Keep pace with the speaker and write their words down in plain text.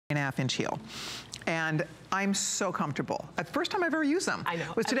9.5-inch heel. And I'm so comfortable. The first time I've ever used them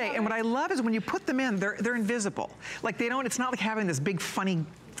was today. And what I love is when you put them in, they're invisible. Like they don't, it's not like having this big funny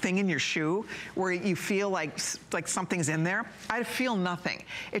thing in your shoe where you feel like something's in there. I feel nothing.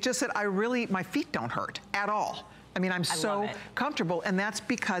 It's just that my feet don't hurt at all. I mean, I'm so comfortable, and that's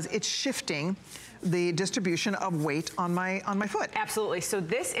because it's shifting the distribution of weight on my foot. Absolutely. So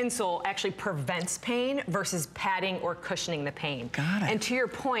this insole actually prevents pain versus padding or cushioning the pain. Got it. And to your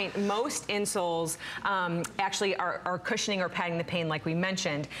point, most insoles actually are cushioning or padding the pain like we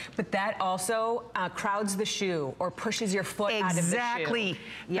mentioned, but that also crowds the shoe or pushes your foot out of the shoe. Exactly.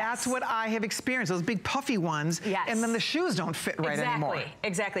 Yes. That's what I have experienced, those big puffy ones, and then the shoes don't fit right anymore.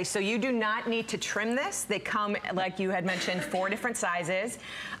 Exactly. So you do not need to trim this. They come, like you had mentioned, 4 different sizes.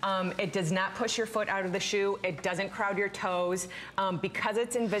 It does not push your foot out of the shoe. It doesn't crowd your toes. Because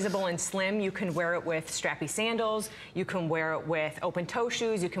it's invisible and slim, you can wear it with strappy sandals. You can wear it with open toe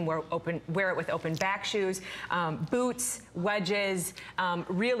shoes. You can wear it with open back shoes, boots, wedges,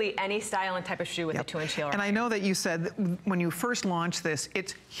 really any style and type of shoe with a 2-inch heel. And I know that you said that when you first launched this,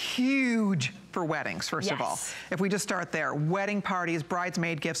 it's huge for weddings, first of all. If we just start there, wedding parties,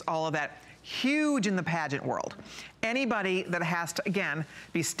 bridesmaid gifts, all of that, huge in the pageant world. Anybody that has to, again,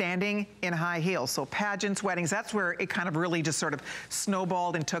 be standing in high heels. So pageants, weddings, that's where it kind of really just sort of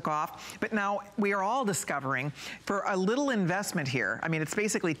snowballed and took off. But now we are all discovering for a little investment here, I mean, it's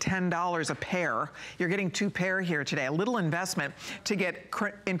basically $10 a pair. You're getting 2 pair here today, a little investment to get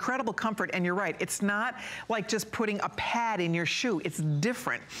incredible comfort. And you're right, it's not like just putting a pad in your shoe. It's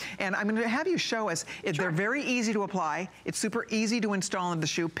different. And I'm gonna have you show us, they're very easy to apply. It's super easy to install in the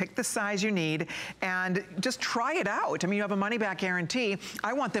shoe. Pick the size you need and just try it out. I mean, you have a money-back guarantee.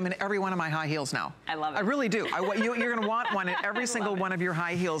 I want them in every one of my high heels now. I love it. I really do. You're gonna want one in every single one of your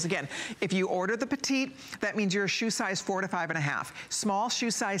high heels. Again, if you order the petite, that means you're a shoe size 4 to 5.5. Small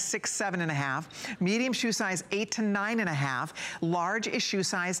shoe size 6, 7.5. Medium shoe size 8 to 9.5. Large is shoe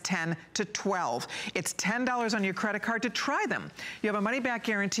size 10 to 12. It's $10 on your credit card to try them. You have a money-back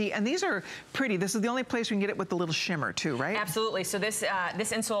guarantee, and these are pretty. This is the only place we can get it with the little shimmer too, right? Absolutely. So this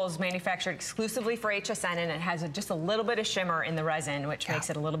insole is manufactured exclusively for HSN, and it has just a little bit of shimmer in the resin, which makes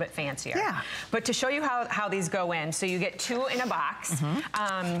it a little bit fancier. But to show you how these go in, so you get 2 in a box,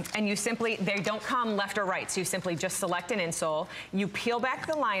 and you simply, they don't come left or right, so you simply just select an insole. You peel back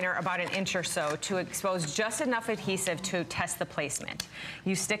the liner about 1 inch or so to expose just enough adhesive to test the placement.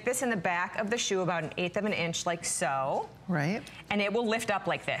 You stick this in the back of the shoe about 1/8 of an inch, like so. Right. And it will lift up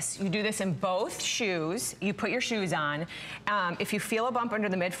like this. You do this in both shoes. You put your shoes on. If you feel a bump under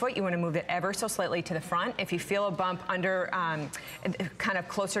the midfoot, you want to move it ever so slightly to the front. If you feel a bump under, kind of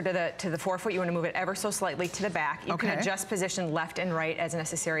closer to the forefoot, you want to move it ever so slightly to the back. You can adjust position left and right as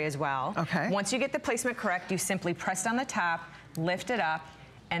necessary as well. Once you get the placement correct, you simply press on the top, lift it up,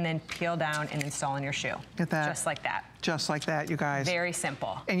 and then peel down and install in your shoe. Get that. Just like that. Just like that, you guys. Very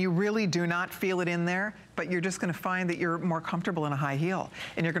simple. And you really do not feel it in there, but you're just gonna find that you're more comfortable in a high heel,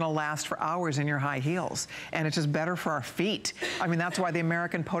 and you're gonna last for hours in your high heels. And it's just better for our feet. I mean, that's why the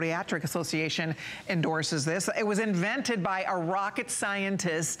American Podiatric Association endorses this. It was invented by a rocket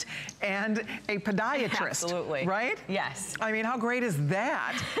scientist and a podiatrist. Absolutely. Right? Yes. I mean, how great is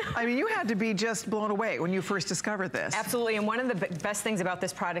that? I mean, you had to be just blown away when you first discovered this. Absolutely, and one of the best things about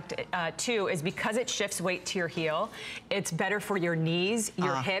this product too is because it shifts weight to your heel, it's better for your knees,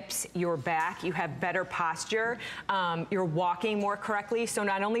 your hips, your back. You have better posture. You're walking more correctly. So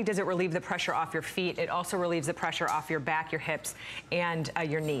not only does it relieve the pressure off your feet, it also relieves the pressure off your back, your hips, and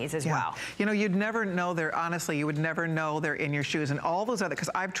your knees as well. You know, you'd never know honestly, you would never know they're in your shoes. And all those other, because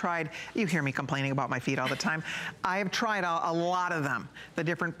I've tried, you hear me complaining about my feet all the time. I've tried a lot of them, the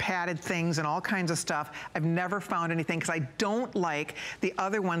different padded things and all kinds of stuff. I've never found anything, because I don't like the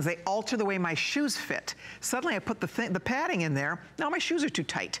other ones. They alter the way my shoes fit. Suddenly I put the padding in there, now my shoes are too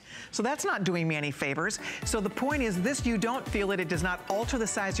tight. So that's not doing me any favors. So the point is this, you don't feel it. It does not alter the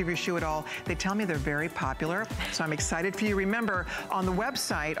size of your shoe at all. They tell me they're very popular. So I'm excited for you. Remember, on your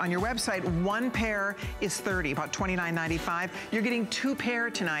website, 1 pair is $30, about $29.95. You're getting 2 pair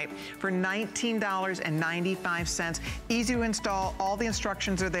tonight for $19.95. Easy to install. All the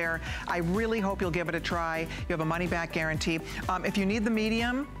instructions are there. I really hope you'll give it a try. You have a money-back guarantee. If you need the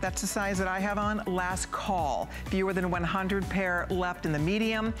medium, that's the size that I have on. Last call. If you were fewer than 100 pair left in the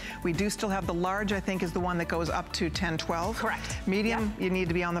medium. We do still have the large, I think, is the one that goes up to 10, 12. Correct. Medium, you need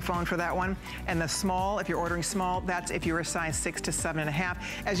to be on the phone for that one. And the small, if you're ordering small, that's if you're a size 6 to 7.5.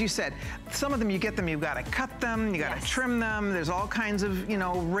 As you said, some of them, you get them, you've got to cut them, you got to trim them. There's all kinds of, you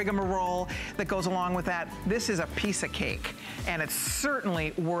know, rigmarole that goes along with that. This is a piece of cake, and it's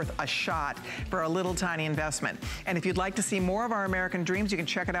certainly worth a shot for a little tiny investment. And if you'd like to see more of our American Dreams, you can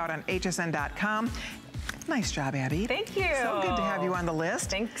check it out on hsn.com. Nice job, Abby. Thank you. So good to have you on the list.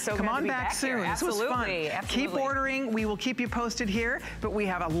 Thanks. So Come good on to be back soon. Here. This was fun. Absolutely. Keep ordering. We will keep you posted here, but we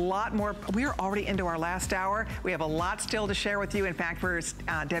have a lot more. We are already into our last hour. We have a lot still to share with you. In fact, we're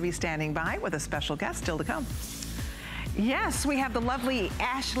Debbie's standing by with a special guest still to come. Yes, we have the lovely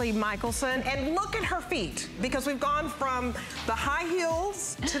Ashley Michelson, and look at her feet, because we've gone from the high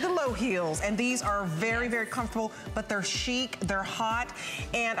heels to the low heels, and these are very, very comfortable, but they're chic, they're hot,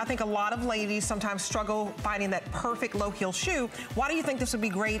 and I think a lot of ladies sometimes struggle finding that perfect low heel shoe. Why do you think this would be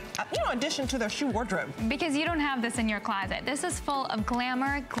great, you know, addition to their shoe wardrobe? Because you don't have this in your closet. This is full of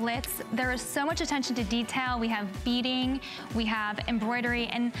glamour, glitz. There is so much attention to detail. We have beading, we have embroidery,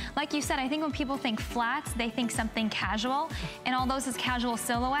 and like you said, I think when people think flats, they think something casual. And although this is casual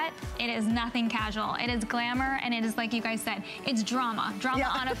silhouette, it is nothing casual. It is glamour, and it is, like you guys said, it's drama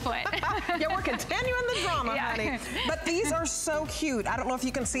on a foot. Yeah, we're continuing the drama, honey. But these are so cute. I don't know if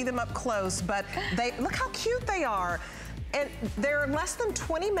you can see them up close, but look how cute they are. And they're less than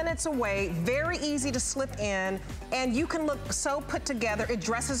 20 minutes away, very easy to slip in, and you can look so put together. It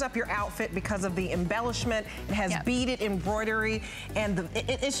dresses up your outfit because of the embellishment. It has beaded embroidery, and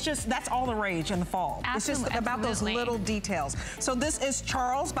it's just, that's all the rage in the fall. It's just about those little details. So this is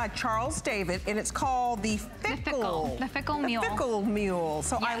Charles by Charles David, and it's called the Fickle. The Fickle Mule. The Fickle Mule.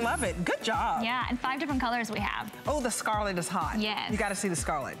 So I love it. Good job. Yeah, and 5 different colors we have. Oh, the scarlet is hot. Yes. You got to see the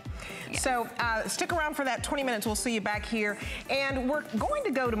scarlet. Yes. So stick around for that 20 minutes. We'll see you back here. And we're going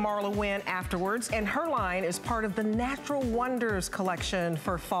to go to Marla Wynn afterwards, and her line is part of the Natural Wonders collection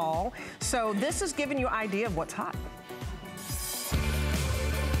for fall. So this is giving you an idea of what's hot.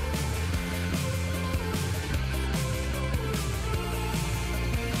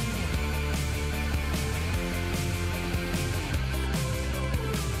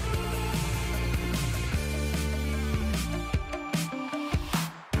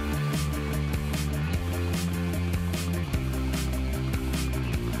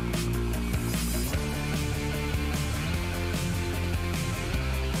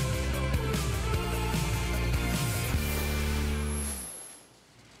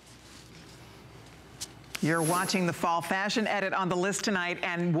 You're watching the Fall Fashion Edit on the list tonight,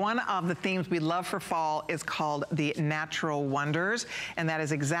 and one of the themes we love for fall is called the Natural Wonders, and that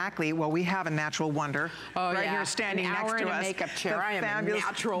is exactly, well, we have a natural wonder right here standing next to us. A makeup chair. I am a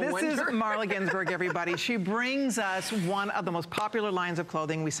natural wonder. This is Marla Ginsburg, everybody. She brings us one of the most popular lines of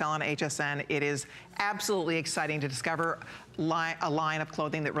clothing we sell on HSN. It is absolutely exciting to discover a line of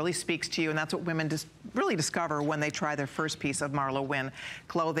clothing that really speaks to you, and that's what women really discover when they try their first piece of Marla Wynn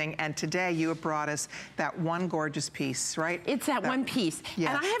clothing. And today you have brought us that one gorgeous piece, right? It's that one piece. Yes.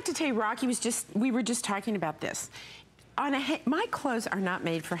 And I have to tell you, Rocky we were just talking about this. My clothes are not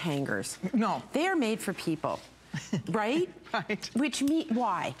made for hangers. No. They are made for people. Right? Right.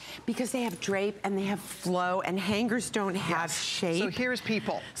 Why? Because they have drape and they have flow, and hangers don't have shape. So here's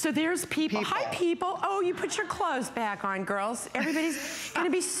people. So there's people. Hi, people. Oh, you put your clothes back on, girls. Everybody's going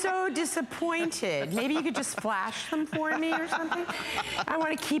to be so disappointed. Maybe you could just flash them for me or something. I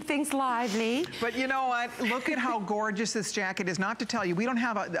want to keep things lively. But you know what? Look at how gorgeous this jacket is. Not to tell you, we don't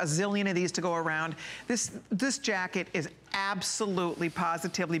have a zillion of these to go around. This jacket is absolutely,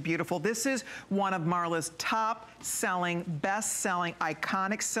 positively beautiful. This is one of Marla's top-selling, best-selling,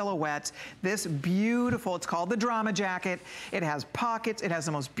 iconic silhouettes. This beautiful, it's called the Drama Jacket. It has pockets. It has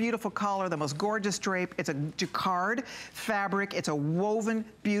the most beautiful collar, the most gorgeous drape. It's a jacquard fabric. It's a woven,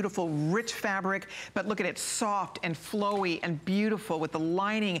 beautiful, rich fabric. But look at it, soft and flowy and beautiful with the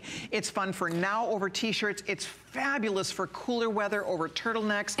lining. It's fun for now over t-shirts. It's fabulous for cooler weather over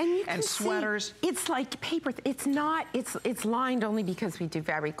turtlenecks and sweaters. See, it's like paper. It's not, it's lined only because we do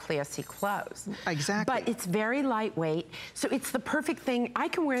very classy clothes. Exactly. But it's very lightweight, so it's the perfect thing. I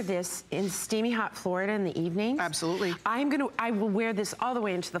can wear this in steamy hot Florida in the evenings. Absolutely. I will wear this all the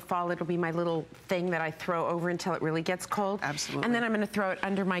way into the fall. It'll be my little thing that I throw over until it really gets cold. Absolutely. And then I'm going to throw it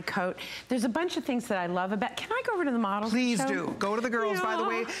under my coat. There's a bunch of things that I love about. Can I go over to the models? Please do. Go to the girls, by the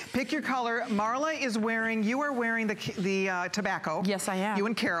way. Pick your color. Marla is wearing, you are wearing the tobacco. Yes, I am. You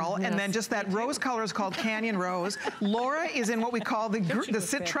and Carol. Yes. And then just that rose color is called Canyon Rose. Laura is in what we call the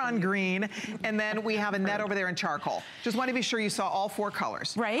citron green. And then we have a net over there in charcoal. Just want to be sure you saw all four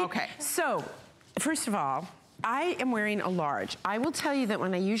colors. Right. Okay. So, first of all, I am wearing a large. I will tell you that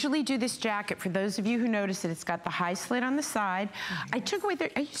when I usually do this jacket, for those of you who notice it, it's got the high slit on the side. I took away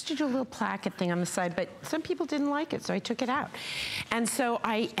I used to do a little placket thing on the side, but some people didn't like it, so I took it out. And so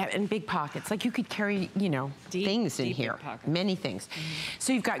and big pockets, like you could carry, you know, things in here, many things.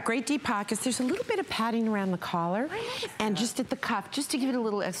 So you've got great deep pockets. There's a little bit of padding around the collar and just at the cuff, just to give it a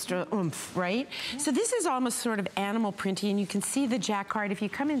little extra oomph, right? So this is almost sort of animal printy, and you can see the jacquard. If you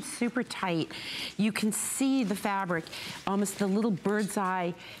come in super tight, you can see the fabric, almost the little bird's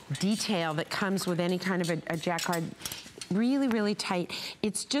eye detail that comes with any kind of a jacquard. Really, really tight.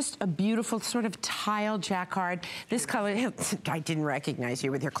 It's just a beautiful sort of tile jacquard. This color, I didn't recognize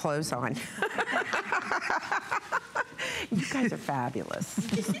you with your clothes on. You guys are fabulous.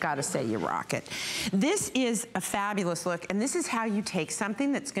 Gotta say, you rock it. This is a fabulous look, and this is how you take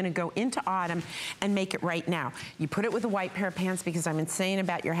something that's gonna go into autumn and make it right now. You put it with a white pair of pants, because I'm insane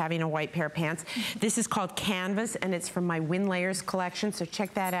about your having a white pair of pants. This is called Canvas, and it's from my Win Layers collection, so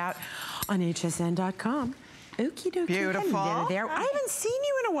check that out on hsn.com. Okie dokie. Beautiful. Hello there. I haven't seen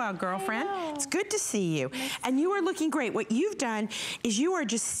you in a while, girlfriend. It's good to see you. And you are looking great. What you've done is you are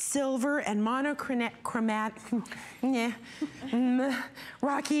just silver and monochromatic,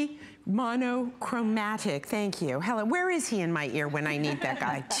 Rocky, monochromatic. Thank you. Helen, where is he in my ear when I need that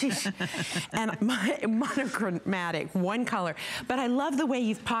guy? And monochromatic, one color. But I love the way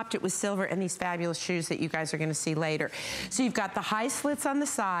you've popped it with silver and these fabulous shoes that you guys are going to see later. So you've got the high slits on the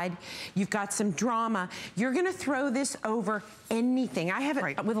side. You've got some drama. You're going to throw this over anything. I have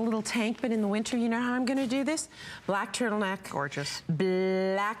it with a little tank, but in the winter, you know how I'm going to do this? Black turtleneck. Gorgeous.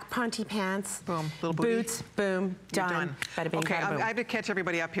 Black ponty pants. Boom. Little booty. Boots. Boom. Done. Bada bing, okay, bada boom. I have to catch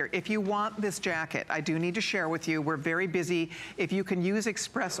everybody up here. If you want this jacket, I do need to share with you, we're very busy. If you can use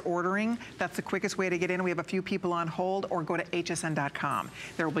express ordering, that's the quickest way to get in. We have a few people on hold, or go to hsn.com.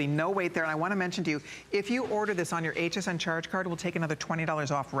 There will be no wait there. And I want to mention to you, if you order this on your HSN charge card, we'll take another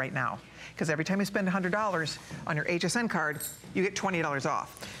 $20 off right now. Because every time you spend $100 on your HSN card, you get $20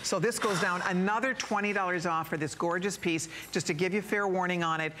 off. So this goes down another $20 off for this gorgeous piece, just to give you fair warning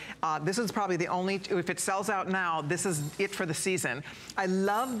on it. This is probably the only, if it sells out now, this is it for the season. I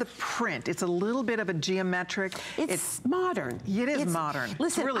love the print. It's a little bit of a geometric. It's modern. It is modern.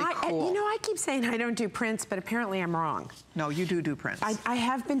 Listen, it's really cool. You know, I keep saying I don't do prints, but apparently I'm wrong. No, you do prints. I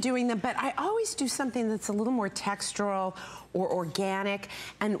have been doing them, but I always do something that's a little more textural or organic.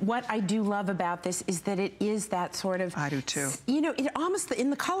 And what I do love about this is that it is that sort of... I do too. You know, it almost, in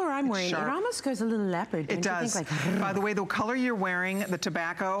the color I'm wearing, it almost goes a little leopard. It does. Like, by the way, the color you're wearing, the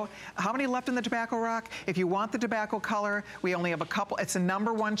tobacco, how many left in the tobacco, Rock? If you want the tobacco color, we only have a couple. It's the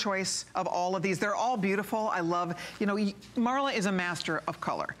 #1 choice of all of these. They're all beautiful. I love, you know, Marla is a master of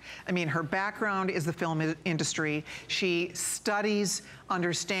color. I mean, her background is the film industry. She studies,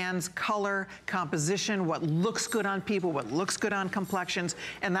 understands color, composition, what looks good on people, what looks good on complexions,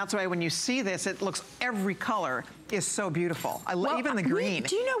 and that's why when you see this, it looks, every color is so beautiful. I love even the green.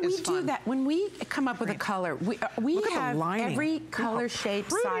 Do you know we do that when we come up with a color? We have every color, shape,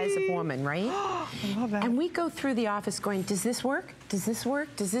 size of woman, right? I love that. And we go through the office going, does this work? Does this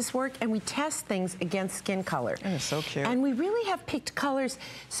work? Does this work? And we test things against skin color. That is so cute. And we really have picked colors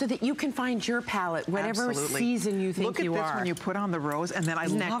so that you can find your palette, whatever season you think you are. Look at this when you put on the rose, and then I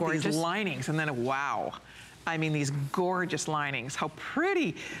love these linings, and then wow. I mean, these gorgeous linings, how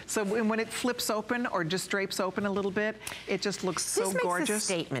pretty. So when it flips open or just drapes open a little bit, it just looks so gorgeous. This makes a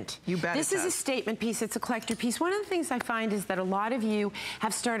statement. You bet This is a statement piece, it's a collector piece. One of the things I find is that a lot of you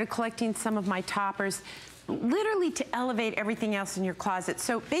have started collecting some of my toppers literally to elevate everything else in your closet.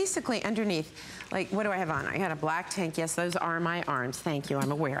 So basically underneath, like, what do I have on? I got a black tank. Yes, those are my arms. Thank you,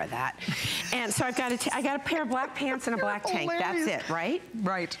 I'm aware of that. And so I got a pair of black pants and a black tank. That's it, right?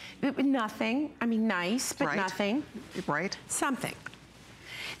 Right. Nothing. I mean, nice, but nothing. Right. Something.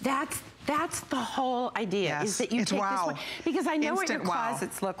 That's the whole idea, is that you take this one. Because I know what your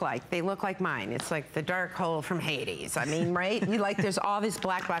closets look like. They look like mine. It's like the dark hole from Hades. I mean, right? You like, there's all this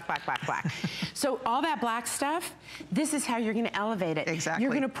black, black, black, black, black. So all that black stuff, this is how you're going to elevate it. Exactly.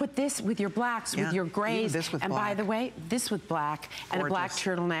 You're going to put this with your blacks, with your grays. This with and black. by the way, this with black and a black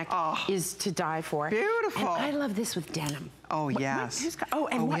turtleneck is to die for. Beautiful. And I love this with denim. Oh, yes. Look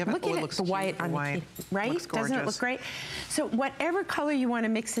at it, the white on the, right? Doesn't it look great? So whatever color you want to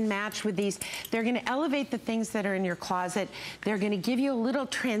mix and match with these, they're going to elevate the things that are in your closet. They're going to give you a little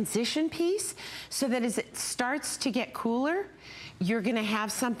transition piece so that as it starts to get cooler, you're gonna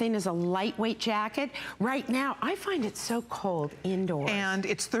have something as a lightweight jacket. Right now, I find it so cold indoors. And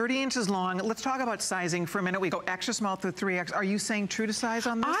it's 30 inches long. Let's talk about sizing for a minute. We go extra small through 3X. Are you saying true to size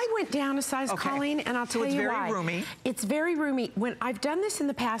on this? I went down a size, Colleen, and I'll tell you why. So it's very roomy. It's very roomy. When I've done this in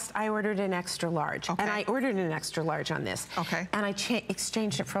the past, I ordered an extra large. And I ordered an extra large on this. And I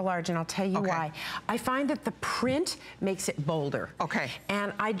exchanged it for a large, and I'll tell you why. I find that the print makes it bolder.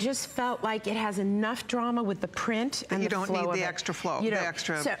 And I just felt like it has enough drama with the print and you don't need the extra flow.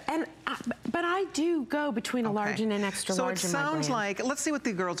 But I do go between a large and an extra large. So it sounds like, let's see what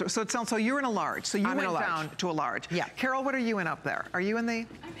the girls are. So it sounds, so you're in a large. So you went down to a large. Carol, what are you in up there? Are you in the?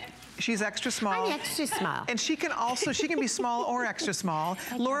 She's extra small. I'm extra small. And she can also, she can be small or extra small.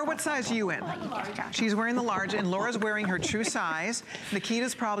 Laura, what size are you in? She's wearing the large, and Laura's wearing her true size.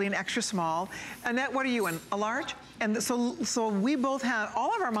 Nikita's probably an extra small. Annette, what are you in? A large? And so we both have,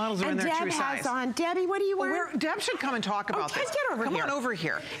 all of our models are in their true size. On. Debbie, what are you wearing? Deb should come and talk about this. Get over here. Come on over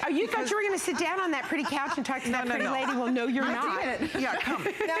here. Oh, you thought you were going to sit down on that pretty couch and talk to that pretty lady? Well, no, you're not. Yeah, come.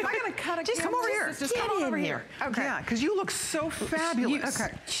 Now, am I going to cut a Just come over here. Just come on over here. Yeah, because you look so fabulous.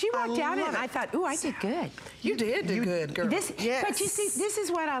 She walked down and I thought, ooh, I did good. You did do good, girl. But you see, this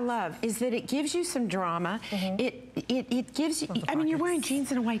is what I love, is that it gives you some drama. It gives you, I mean, you're wearing jeans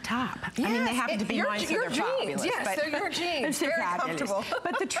and a white top. I mean, they happen to be mine, so they're fabulous. Yes, they're your jeans. Very comfortable.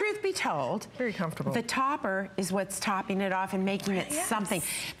 But the truth be told, very comfortable. The topper is what's topping it off and making it something.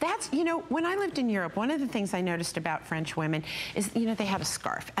 That's, you know, when I lived in Europe, one of the things I noticed about French women is, you know, they had a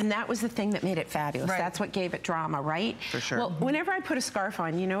scarf. And that was the thing that made it fabulous. That's what gave it drama, right? For sure. Well, whenever I put a scarf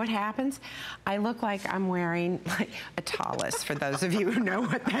on, you know what happens? I look like I'm wearing like a tallis, for those of you who know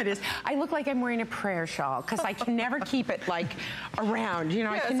what that is. I look like I'm wearing a prayer shawl, because I can never keep it like around. You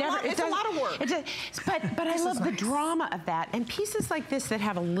know, I can never. It's a lot of work. But I love the drama of that. And pieces like this that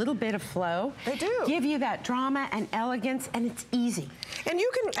have a little bit of flow, they do give you that drama and elegance, and it's easy. And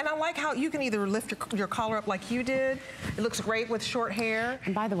you can, and I like how you can either lift your collar up like you did. It looks great with short hair.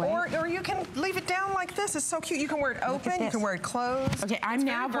 And by the way, or you can leave it down like this. It's so cute. You can wear it open. You can wear it closed. Okay, I am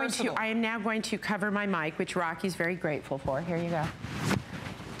now going to cover my mic, which Rocky's very grateful for. Here you go.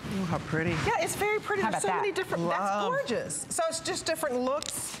 Ooh, how pretty. Yeah, it's very pretty. There's so many different. Love. That's gorgeous. So it's just different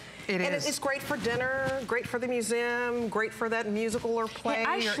looks. It is. And it's great for dinner, great for the museum, great for that musical or play.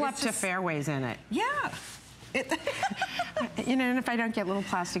 I schlepped to Fairways in it. Yeah. You know, and if I don't get little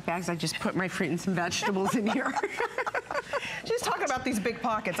plastic bags, I just put my fruit and some vegetables in here. She's talking about these big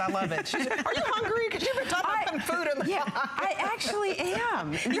pockets. I love it. Are you hungry? Because you've been talking about food in the pocket. I actually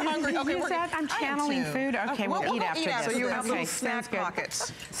am. You hungry? Okay, I'm channeling food. Okay, we'll eat after this. So you have little snack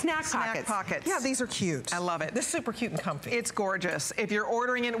pockets. Snack pockets. Yeah, these are cute. I love it. This is super cute and comfy. It's gorgeous. If you're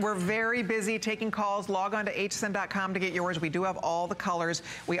ordering it, we're very busy taking calls. Log on to hsn.com to get yours. We do have all the colors.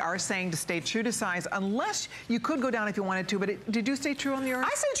 We are saying to stay true to size, unless you could go down if you wanted to, but did you stay true on yours?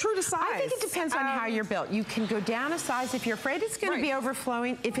 I say true to size. I think it depends on how you're built. You can go down a size if you're afraid it's going to be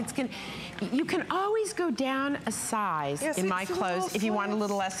overflowing. If it's going, you can always go down a size in my clothes if you want a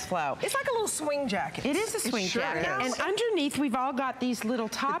little less flow. It's like a little swing jacket. It is a swing jacket. And underneath, we've all got these little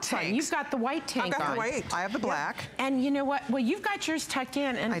tops on. You've got the white tank on. I have the black. And you know what? Well, you've got yours tucked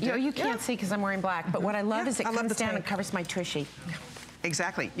in, and you can't see because I'm wearing black. But what I love is it comes down and covers my tushy.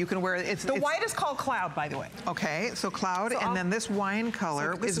 Exactly. You can wear it. The white is called Cloud, by the way. Okay, so Cloud, and then this wine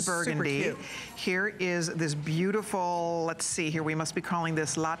color is burgundy. Super cute. Here is this beautiful, let's see here, we must be calling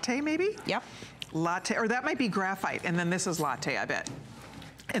this latte maybe? Yep. Latte, or that might be graphite, and then this is latte, I bet.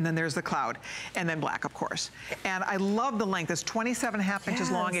 And then there's the Cloud, and then black, of course. And I love the length. It's 27.5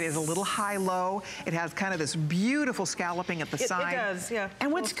 inches long. It is a little high-low. It has kind of this beautiful scalloping at the side. It does, yeah. And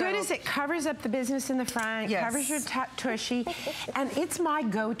what's good is it covers up the business in the front, covers your tushy, and it's my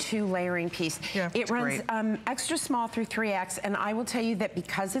go-to layering piece. It runs extra small through 3X, and I will tell you that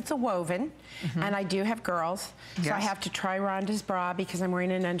because it's a woven, and I do have girls, so I have to try Rhonda's bra because I'm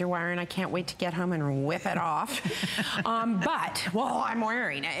wearing an underwire, and I can't wait to get home and whip it off. But while I'm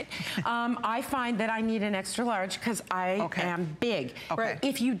wearing it, I find that I need an extra large because I am big.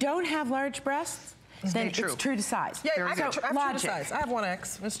 If you don't have large breasts, then it's true to size. Yeah, I have true to size. I have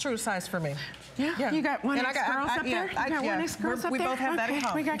 1X. It's true to size for me. Yeah. You got 1X girls up there? You got 1X girls up there? We both have that in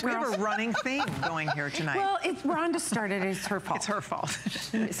common. We got girls. We have a running theme going here tonight. Well, Rhonda started. It's her fault. It's her fault.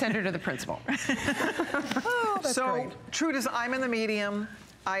 Send her to the principal. Oh, that's great. True to, I'm in the medium.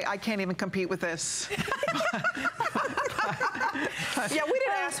 I can't even compete with this. Yeah, we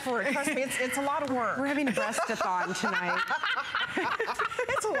didn't ask for it. Trust me, it's a lot of work. We're having a breast-a-thon tonight.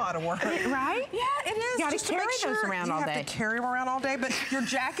 It's a lot of work. Right? Yeah, it is. You gotta just carry to make sure those around all day. You have to carry them around all day, but your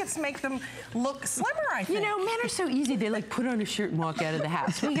jackets make them look slimmer, I think. You know, men are so easy. They like put on a shirt and walk out of the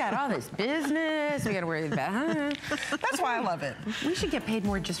house. We got all this business. We got to worry about. That's why I love it. We should get paid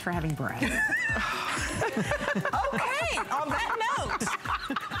more just for having breath. Okay, on that note.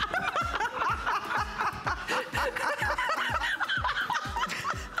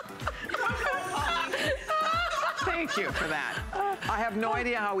 Thank you for that. I have no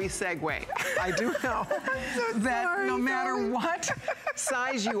idea how we segue. I do know that no matter what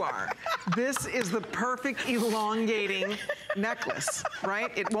size you are, this is the perfect elongating necklace,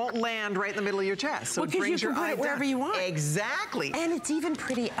 right? It won't land right in the middle of your chest. So Well, it brings you your can put eye it wherever down. you want. Exactly. And it's even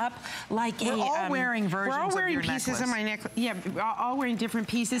pretty up like We're all wearing versions We're all wearing of your pieces necklace. of my necklace. Yeah, we're all wearing different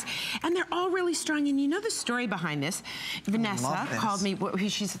pieces. And they're all really strong. And you know the story behind this? Vanessa called me,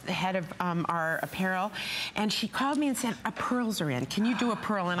 she's the head of our apparel, and she called me and said, pearls are in. Can you do a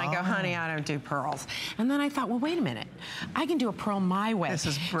pearl? And I go, honey, I don't do pearls. And then I thought, well, wait a minute. I can do a pearl my way. This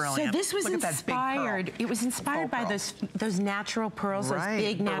is brilliant. So this was Look at that big pearl. inspired. It was inspired by those natural pearls, those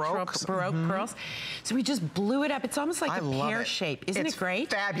big natural Baroque pearls. So we just blew it up. It's almost like a pear shape. Isn't it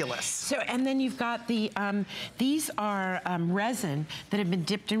great? Fabulous. So, and then you've got the, these are resin that have been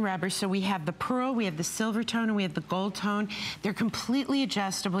dipped in rubber. So we have the pearl, we have the silver tone, and we have the gold tone. They're completely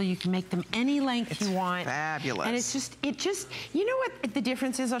adjustable. You can make them any length you want. Fabulous. And it's just, you know what the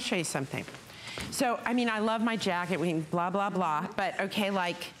difference is? I'll show you something. So, I mean, I love my jacket, we can blah, blah, blah, but okay,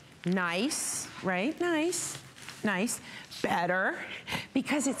 like nice, right? Nice, better,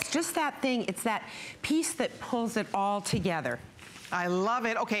 because it's just that thing, it's that piece that pulls it all together. I love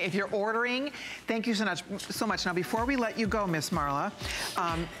it. Okay, if you're ordering, thank you so much. Now, before we let you go, Miss Marla,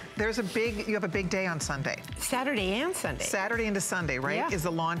 you have a big day on Sunday. Saturday and Sunday. Saturday into Sunday, right? Yeah. Is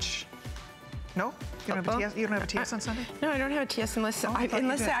the launch? No? You don't have a TS? You don't have a TS on Sunday? No, I don't have a TS unless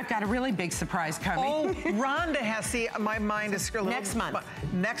I've got a really big surprise coming. Oh, Rhonda has, see, my mind is screwed. Next month.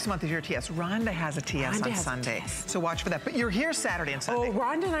 Next month is your TS. Rhonda has a TS on Sunday. So watch for that. But you're here Saturday and Sunday. Oh,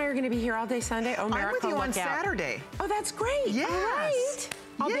 Rhonda and I are going to be here all day Sunday. Oh, Miracle, I'm with you on look out. Saturday. Oh, that's great. Yes. All right.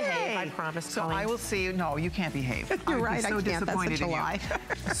 I'll Yay. behave, I promise, So Colleen. I will see you. No, you can't behave. You're I'd right, be so I can't. disappointed That's such a in lie.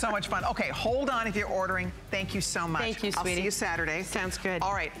 you. So much fun. Okay, hold on if you're ordering. Thank you so much. Thank you, I'll sweetie. see you Saturday. Sounds good.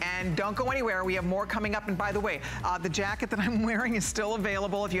 All right, and don't go anywhere. We have more coming up. And by the way, the jacket that I'm wearing is still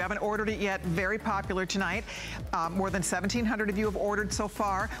available. If you haven't ordered it yet, very popular tonight. More than 1,700 of you have ordered so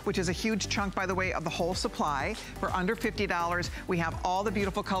far, which is a huge chunk, by the way, of the whole supply. For under $50, we have all the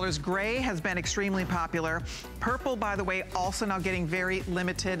beautiful colors. Gray has been extremely popular. Purple, by the way, also now getting very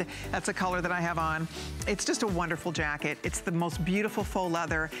limited. That's a color that I have on. It's just a wonderful jacket. It's the most beautiful faux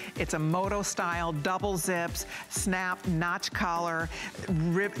leather. It's a moto style, double zips, snap, notch collar,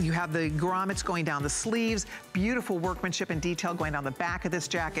 you have the grommets going down the sleeves, beautiful workmanship and detail going down the back of this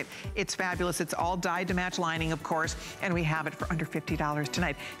jacket. It's fabulous. It's all dyed to match lining, of course, and we have it for under $50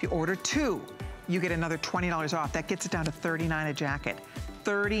 tonight. If you order two, you get another $20 off. That gets it down to $39 a jacket.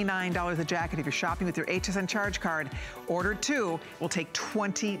 $39 a jacket. If you're shopping with your HSN charge card, order two, we'll take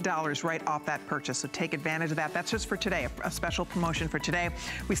 $20 right off that purchase. So take advantage of that. That's just for today, a special promotion for today.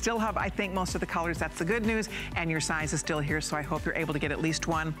 We still have, I think, most of the colors. That's the good news. And your size is still here, so I hope you're able to get at least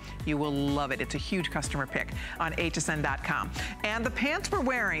one. You will love it. It's a huge customer pick on hsn.com. And the pants we're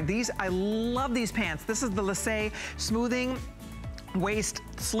wearing, I love these pants. This is the Lissé Smoothing Waist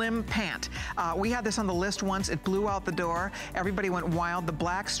Slim Pant. We had this on the list once. It blew out the door. Everybody went wild. The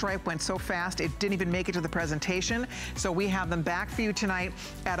black stripe went so fast it didn't even make it to the presentation. So we have them back for you tonight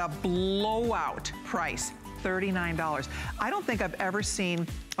at a blowout price. $39. I don't think I've ever seen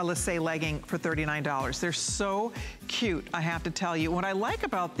a Lissé legging for $39. They're so cute, I have to tell you. What I like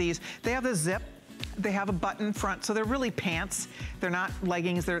about these, they have the zip. They have a button front, so they're really pants. They're not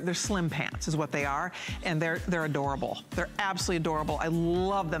leggings, they're slim pants is what they are, and they're adorable. They're absolutely adorable. I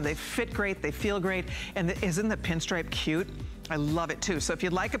love them. They fit great, they feel great, and isn't the pinstripe cute? I love it too. So if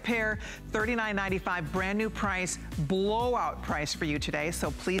you'd like a pair, $39.95, brand new price, blowout price for you today.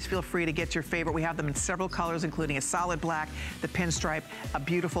 So please feel free to get your favorite. We have them in several colors, including a solid black, the pinstripe, a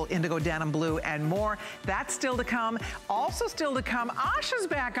beautiful indigo denim blue, and more. That's still to come. Also still to come, Asha's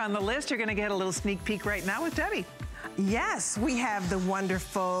back on the list. You're gonna get a little sneak peek right now with Debbie. Yes, we have the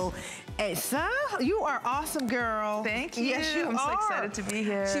wonderful Asa. You are awesome, girl. Thank you. Yes, you I'm are. so excited to be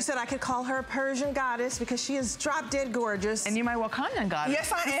here. She said I could call her a Persian goddess because she is drop dead gorgeous. And you're my Wakandan goddess.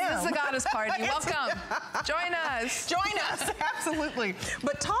 Yes, I am. This is a goddess party. Welcome. Join us. Join us, absolutely.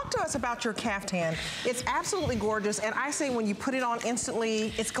 But talk to us about your caftan. It's absolutely gorgeous, and I say when you put it on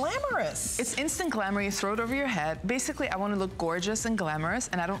instantly, it's glamorous. It's instant glamour. You throw it over your head. Basically, I want to look gorgeous and glamorous,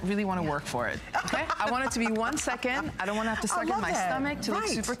 and I don't really want to work for it, okay? I want it to be 1 second, in. I don't want to have to suck in my stomach to look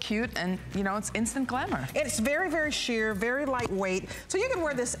super cute, and you know, it's instant glamour. And it's very, very sheer, very lightweight. So you can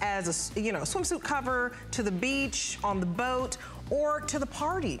wear this as a, you know, swimsuit cover to the beach, on the boat, or to the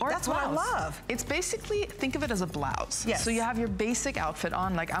party. Or that's what I love. It's basically, think of it as a blouse. Yes. So you have your basic outfit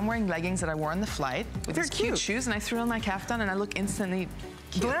on, like I'm wearing leggings that I wore on the flight with these cute shoes, and I threw on my caftan and I look instantly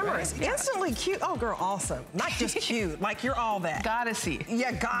cute, glamorous, right? Instantly cute. Oh, girl, awesome. Not just cute, like you're all that. Goddessy.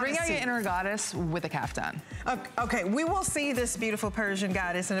 Yeah, goddessy. Bring out your inner goddess with a caftan. Okay, we will see this beautiful Persian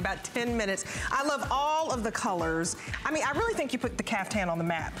goddess in about 10 minutes. I love all of the colors. I mean, I really think you put the caftan on the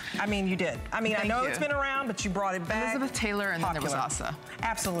map. I mean, you did. I mean, I know it's been around, but you brought it back. Elizabeth Taylor, and then there was Asa.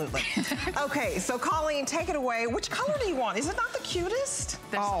 Absolutely. Okay, so Colleen, take it away. Which color do you want? Is it not the cutest?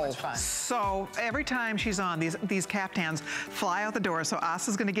 They're so much fun. So every time she's on, these caftans fly out the door. So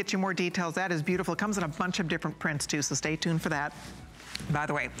Asa's gonna get you more details. That is beautiful. It comes in a bunch of different prints too, so stay tuned for that. By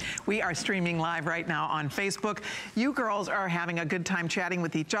the way, we are streaming live right now on Facebook. You girls are having a good time chatting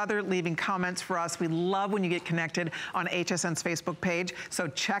with each other, leaving comments for us. We love when you get connected on HSN's Facebook page, so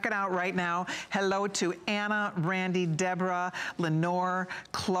check it out right now. Hello to Anna, Randy, Deborah, Lenore,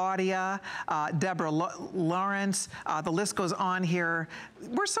 Claudia, Deborah Lawrence. The list goes on here.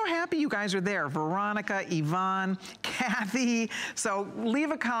 We're so happy you guys are there. Veronica, Yvonne, Kathy. So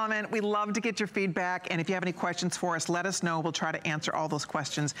leave a comment. We love to get your feedback, and if you have any questions for us, let us know. We'll try to answer all those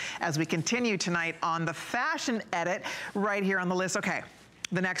questions as we continue tonight on the fashion edit right here on the list. Okay,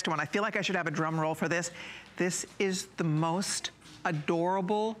 the next one. I feel like I should have a drum roll for this. This is the most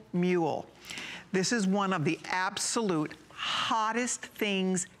adorable mule. This is one of the absolute hottest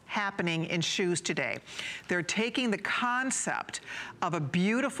things happening in shoes today. They're taking the concept of a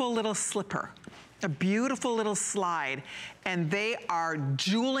beautiful little slipper, a beautiful little slide, and they are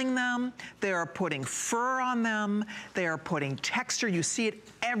jeweling them. They are putting fur on them. They are putting texture. You see it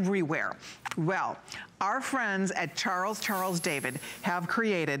everywhere. Well, our friends at Charles David have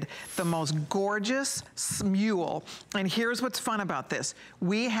created the most gorgeous mule, and here's what's fun about this.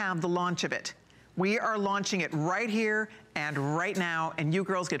 We have the launch of it. We are launching it right here and right now, and you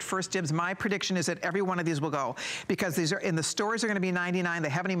girls get first dibs. My prediction is that every one of these will go, because these are in the stores are gonna be $99. They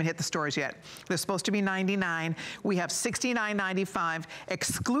haven't even hit the stores yet. They're supposed to be $99. We have $69.95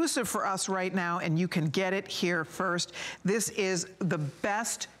 exclusive for us right now, and you can get it here first. This is the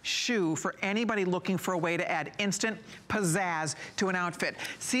best shoe for anybody looking for a way to add instant pizzazz to an outfit.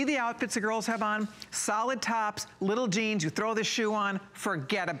 See the outfits the girls have on? Solid tops, little jeans, you throw the shoe on,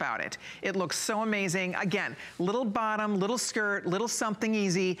 forget about it. It looks so amazing. Again, little bottom, little skirt, little something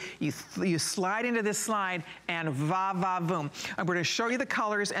easy. You slide into this slide and va va voom. I'm going to show you the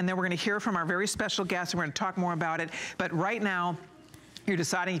colors, and then we're going to hear from our very special guest, and we're going to talk more about it. But right now, you're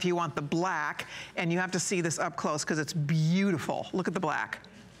deciding if you want the black, and you have to see this up close because it's beautiful. Look at the black.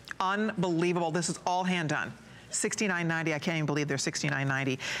 Unbelievable. This is all hand done. $69.90. I can't even believe they're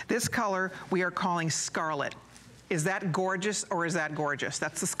 $69.90. This color we are calling Scarlet. Is that gorgeous or is that gorgeous?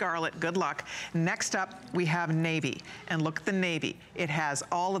 That's the Scarlet. Good luck. Next up, we have Navy. And look at the Navy. It has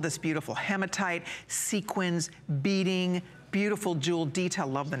all of this beautiful hematite, sequins, beading, beautiful jewel detail.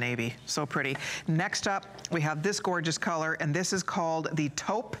 Love the Navy. So pretty. Next up, we have this gorgeous color, and this is called the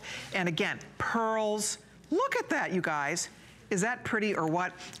Taupe. And again, pearls. Look at that, you guys. Is that pretty or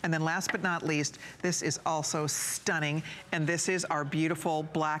what? And then last but not least, this is also stunning, and this is our beautiful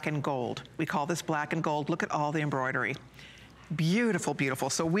black and gold. We call this black and gold. Look at all the embroidery. Beautiful, beautiful.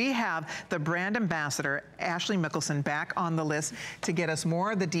 So we have the brand ambassador, Ashley Mickelson, back on the list to get us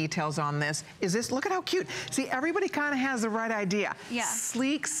more of the details on this. Is this, look at how cute. See, everybody kind of has the right idea. Yeah.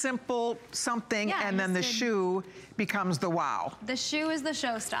 Sleek, simple, something, and then the shoe becomes the wow. The shoe is the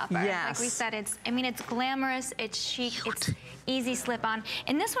showstopper. Yes. Like we said, it's glamorous, it's chic, it's easy slip on.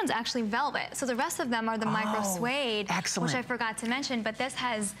 And this one's actually velvet. So the rest of them are the micro suede, which I forgot to mention, but this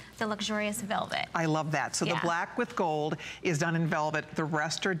has the luxurious velvet. I love that. So the black with gold is done in velvet. The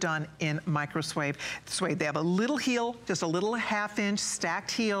rest are done in micro suede. They have a little heel, just a little half-inch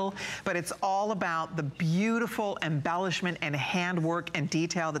stacked heel, but it's all about the beautiful embellishment and handwork and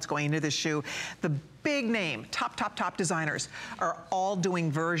detail that's going into this shoe. The big name, top designers are all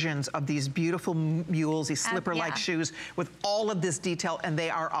doing versions of these beautiful mules, these slipper-like shoes with all of this detail, and they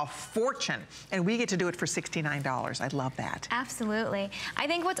are a fortune. And we get to do it for $69. I love that. Absolutely. I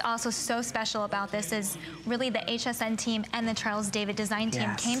think what's also so special about this is really the HSN team and the Charles David design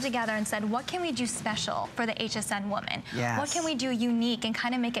team came together and said, what can we do special for the HSN woman? What can we do unique and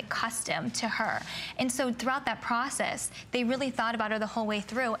kind of make it custom to her? And so throughout that process, they really thought about her the whole way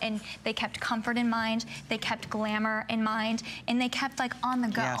through, and they kept comfort in mind. mind, they kept glamour in mind, and they kept like on the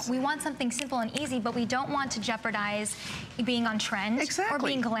go. Yes. We want something simple and easy, but we don't want to jeopardize being on trend or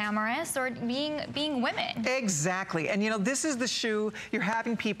being glamorous or being women. Exactly. And you know, this is the shoe, you're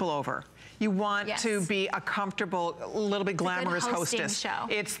having people over. You want to be a comfortable, a little bit glamorous hostess. Show.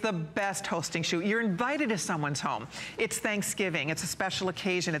 It's the best hosting shoe. You're invited to someone's home. It's Thanksgiving. It's a special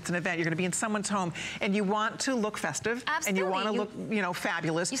occasion. It's an event. You're going to be in someone's home, and you want to look festive. Absolutely. And you want to look, you know,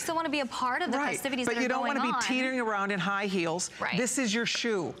 fabulous. You still want to be a part of the festivities that are going on. But you don't want to be teetering around in high heels. Right. This is your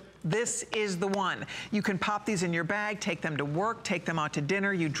shoe. This is the one. You can pop these in your bag, take them to work, take them out to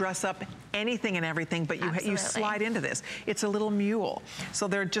dinner. You dress up anything and everything, but you slide into this. It's a little mule. So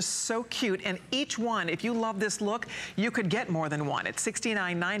they're just so cute. And each one, if you love this look, you could get more than one. It's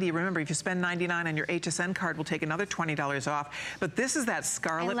 $69.90. Remember, if you spend $99 on your HSN card, we'll take another $20 off. But this is that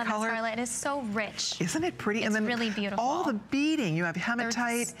scarlet color. That scarlet. It is so rich. Isn't it pretty? It's and then really beautiful. All the beading. You have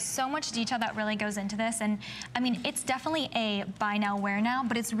hematite. There's so much detail that really goes into this. And I mean, it's definitely a buy now, wear now,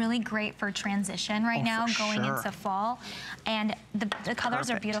 but it's really great for transition right now going into fall. And the colors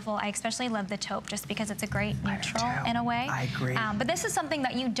are beautiful. I especially love the taupe just because it's a great neutral in a way. I agree. But this is something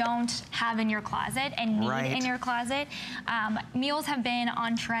that you don't have in your closet and need in your closet. Mules have been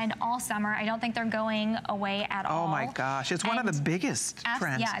on trend all summer. I don't think they're going away at all. Oh my gosh, it's one of the biggest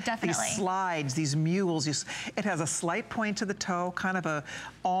trends. Yeah, definitely. These slides, these mules, it has a slight point to the toe, kind of a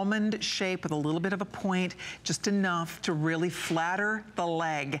almond shape with a little bit of a point, just enough to really flatter the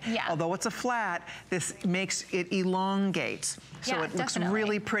leg. Yeah. Although it's a flat, this makes it elongates. So it looks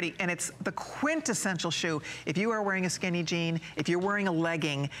really pretty. And it's the quintessential shoe. If you are wearing a skinny jean, if you're wearing a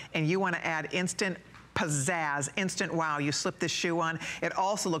legging, and you want to add instant pizzazz, instant wow, you slip this shoe on. It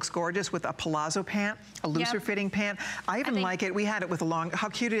also looks gorgeous with a palazzo pant, a looser fitting pant. I even like it. We had it with a long, how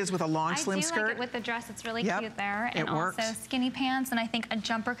cute it is with a long slim skirt. I do like it with the dress. It's really cute there. And also skinny pants, and I think a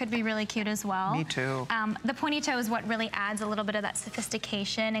jumper could be really cute as well. Me too. The pointy toe is what really adds a little bit of that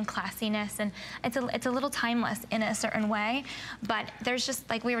sophistication and classiness, and it's a little timeless in a certain way, but there's just,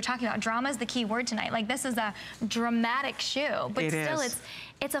 like we were talking about, drama is the key word tonight. Like, this is a dramatic shoe, but still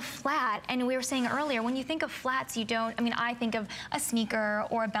it's a flat, and we were saying earlier, when you think of flats, you don't, I mean, I think of a sneaker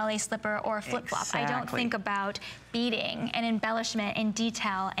or a ballet slipper or a flip-flop. I don't think about beading and embellishment and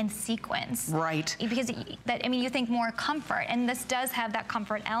detail and sequence. Right. Because I mean, you think more comfort, and this does have that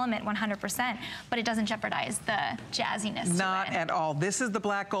comfort element 100%, but it doesn't jeopardize the jazziness Not at all. This is the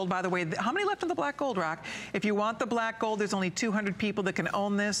black gold, by the way. How many left in the black gold, Rock? If you want the black gold, there's only 200 people that can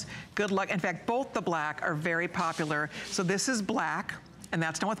own this. Good luck. In fact, both the black are very popular. So this is black, and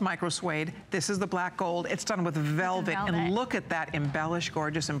that's done with micro suede. This is the black gold. It's done with velvet. And look at that embellished,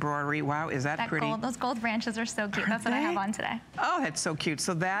 gorgeous embroidery. Wow, is that pretty? Gold, those gold branches are so cute. That's what I have on today. Oh, that's so cute.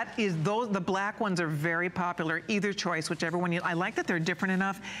 So that is, the black ones are very popular. Either choice, whichever one you, I like that they're different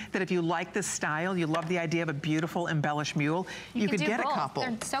enough that if you like this style, you love the idea of a beautiful embellished mule, you could get a couple.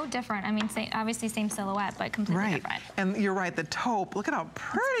 They're so different. I mean, obviously same silhouette, but completely different. And you're right, the taupe, look at how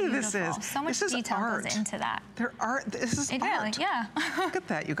pretty this is. So much detail goes into that. This is art. Really, yeah. Look at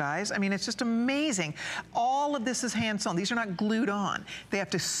that, you guys. I mean, it's just amazing. All of this is hand sewn. These are not glued on. They have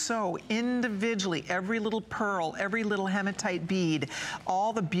to sew individually every little pearl, every little hematite bead,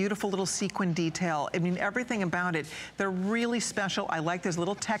 all the beautiful little sequin detail. I mean, everything about it. They're really special. I like this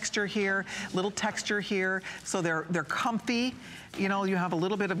little texture here, so they're comfy. You know, you have a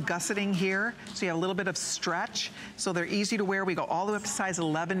little bit of gusseting here, so you have a little bit of stretch, so they're easy to wear. We go all the way up to size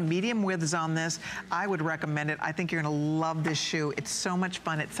 11, medium widths on this. I would recommend it. I think you're gonna love this shoe. It's so much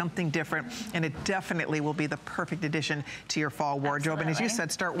fun, it's something different, and it definitely will be the perfect addition to your fall wardrobe. And as you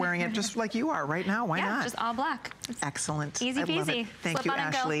said, start wearing it just like you are right now. Why not? Just all black. It's excellent. Easy peasy. I love it. Thank you,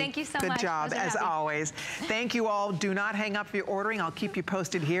 Ashley. Thank you so much. Good job, as always. Thank you all. Do not hang up if you're ordering. I'll keep you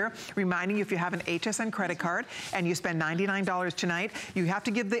posted here. Reminding you, if you have an HSN credit card and you spend $99 tonight, you have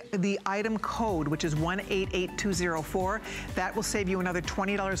to give the item code, which is 188204. That will save you another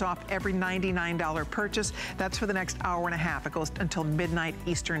 $20 off every $99 purchase. That's for the next hour and a half. It goes until midnight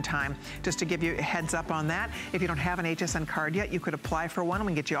Eastern time. Just to give you a heads up on that. If you don't have an HSN card yet, you could apply for one and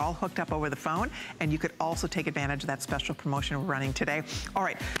we can get you all hooked up over the phone. And you could also take advantage of that special promotion we're running today. All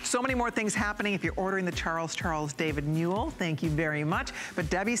right, so many more things happening. If you're ordering the Charles David Mule, thank you very much.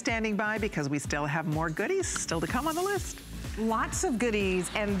 But Debbie's standing by because we still have more goodies still to come on the list. Lots of goodies,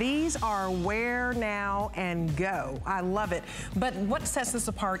 and these are wear now and go. I love it. But what sets this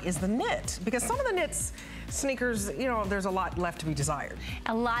apart is the knit, because some of the knits sneakers, you know, there's a lot left to be desired.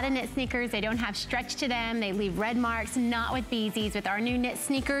 A lot of knit sneakers, they don't have stretch to them. They leave red marks, not with Beezy's. With our new knit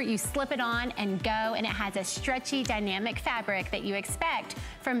sneaker, you slip it on and go, and it has a stretchy, dynamic fabric that you expect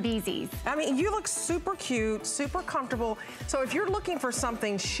from Beezy's. I mean, you look super cute, super comfortable. So if you're looking for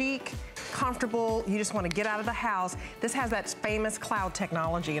something chic comfortable, you just want to get out of the house. This has that famous cloud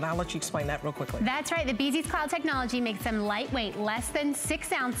technology, and I'll let you explain that real quickly. That's right. The Beezy's cloud technology makes them lightweight, less than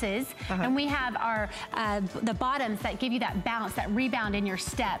 6 ounces. And we have our the bottoms that give you that bounce, that rebound in your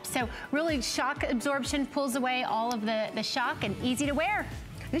step. So really shock absorption pulls away all of the shock and easy to wear.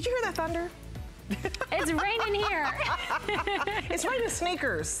 Did you hear that thunder? It's raining here. It's raining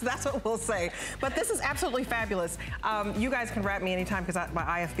sneakers, that's what we'll say. But this is absolutely fabulous. You guys can wrap me anytime because my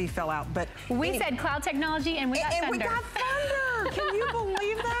IFB fell out. But we said cloud technology and we got thunder. And we got thunder. Can you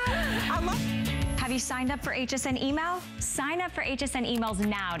believe that? I love. Have you signed up for HSN email? Sign up for HSN emails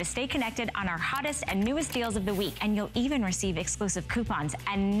now to stay connected on our hottest and newest deals of the week, and you'll even receive exclusive coupons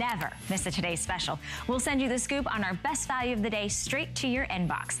and never miss a today's special. We'll send you the scoop on our best value of the day straight to your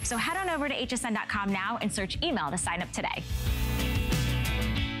inbox. So head on over to hsn.com now and search email to sign up today.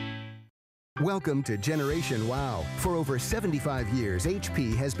 Welcome to Generation Wow. For over 75 years,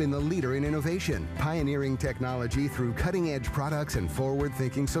 HP has been the leader in innovation, pioneering technology through cutting-edge products and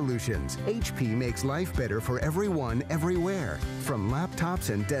forward-thinking solutions. HP makes life better for everyone, everywhere. From laptops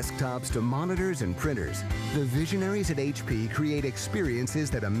and desktops to monitors and printers, the visionaries at HP create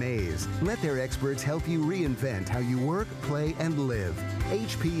experiences that amaze. Let their experts help you reinvent how you work, play, and live.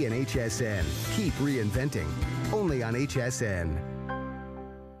 HP and HSN. Keep reinventing. Only on HSN.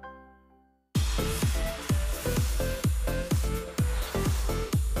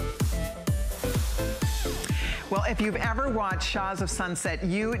 Well, if you've ever watched Shahs of Sunset,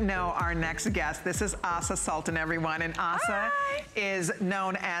 you know our next guest. This is Asa Sultan, everyone. And Asa is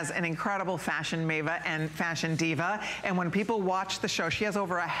known as an incredible fashion mava and fashion diva. And when people watch the show, she has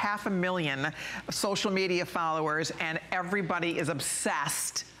over 500,000 social media followers, and everybody is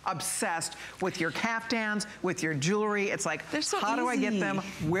obsessed with your caftans, with your jewelry. It's like, they're so how do I get them?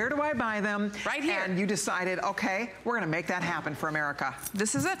 Where do I buy them? Right here. And you decided, okay, we're gonna make that happen for America.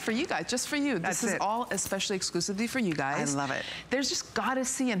 This is it for you guys, just for you. This is all especially exclusively for you guys. I love it. There's just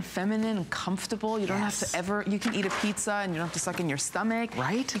goddessy and feminine and comfortable. You don't have to ever, you can eat a pizza and you don't have to suck in your stomach.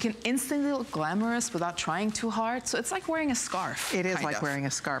 Right. You can instantly look glamorous without trying too hard. So it's like wearing a scarf. It is like wearing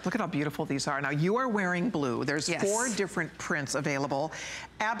a scarf. Look at how beautiful these are. Now you are wearing blue. There's 4 different prints available.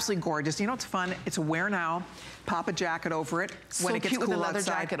 Absolutely gorgeous. You know what's fun? It's a wear now. Pop a jacket over it when it gets cool with a leather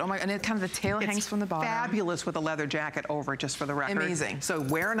outside. jacket. Oh my! And it kind of the tail hangs from the bottom. Fabulous with a leather jacket over it, just for the record. Amazing. So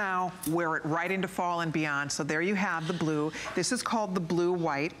wear now, wear it right into fall and beyond. So there you have the blue. This is called the blue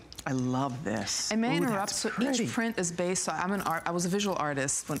white. I love this. And may I interrupt? So each print is based on, I was a visual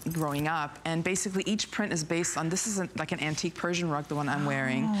artist when growing up, and basically each print is based on, this is like an antique Persian rug, the one I'm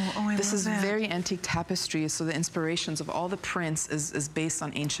wearing. This is very antique tapestry, so the inspirations of all the prints is based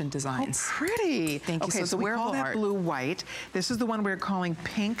on ancient designs. Oh, pretty. Thank you. Okay, so we call that blue white. This is the one we're calling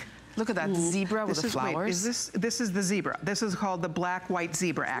pink. Look at that zebra with the flowers. Wait, this is the zebra. This is called the black white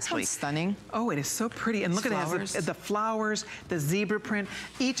zebra, actually. That's stunning. Oh, it is so pretty. And look at it, the flowers, the zebra print.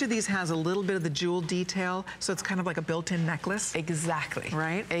 Each of these has a little bit of the jewel detail, so it's kind of like a built-in necklace. Exactly.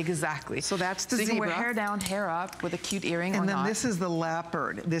 Right? Exactly. So that's the zebra. So you can wear hair down, hair up with a cute earring or not. And then this is the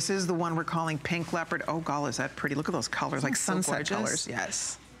leopard. This is the one we're calling pink leopard. Oh, God, is that pretty. Look at those colors, like sunset colors.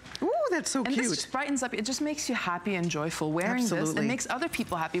 Yes. Ooh, that's so cute. And this just brightens up. It just makes you happy and joyful. Wearing this, it makes other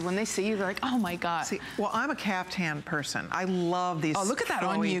people happy when they see you. They're like, oh my God. See, well, I'm a caftan person. I love these. Oh, look at that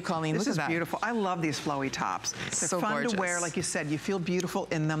on you, Colleen. This is beautiful. I love these flowy tops. They're so fun to wear, like you said. You feel beautiful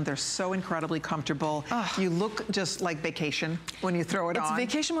in them. They're so incredibly comfortable. You look just like vacation when you throw it on.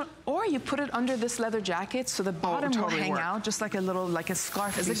 It's vacation, or you put it under this leather jacket so the bottom will hang out just like a little, like a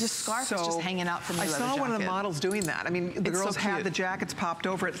scarf. Is it just scarf? It's just hanging out from the leather jacket. I saw one of the models doing that. I mean, the girls had the jackets popped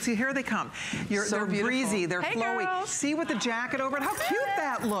over it. See, here they come. They're breezy, they're flowy. Girls. See with the jacket over it, how cute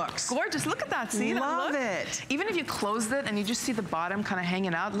that looks. Gorgeous, look at that, see Love that look? it. Even if you closed it and you just see the bottom kind of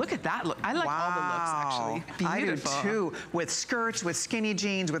hanging out, look at that look. I like all the looks, actually. Beautiful. I do too, with skirts, with skinny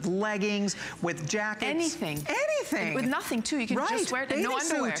jeans, with leggings, with jackets. Anything. Anything. And with nothing too, you can just wear it, and no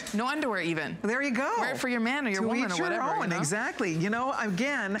underwear. No underwear even. There you go. Wear it for your man or your woman or whatever. Own. You know? Exactly. You know,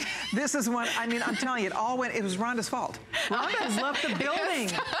 again, this is one, I mean, I'm telling you, it was Rhonda's fault. Rhonda has left the building.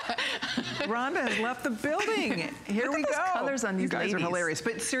 Rhonda has left the building. Here we go. Colors on these you guys ladies. Are hilarious.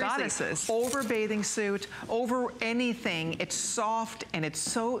 But seriously, goddesses. Over bathing suit, over anything, it's soft and it's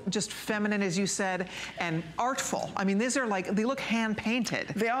so just feminine, as you said, and artful. I mean, these are like, they look hand painted.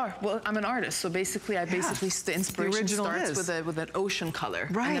 They are. Well, I'm an artist, so basically, the inspiration starts with an ocean color.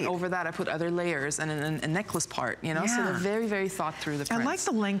 Right. And then over that, I put other layers and a necklace part, you know? So they're very, very thought through, the prints. I like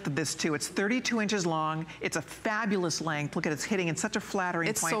the length of this too. It's 32 inches long. It's a fabulous length. Look at it's hitting in such a flattering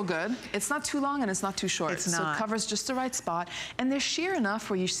point. It's so good. It's not too long and it's not too short. It's not. So it covers just the right spot. And they're sheer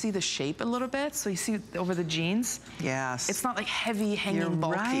enough where you see the shape a little bit. So you see over the jeans. Yes. It's not like heavy, hanging,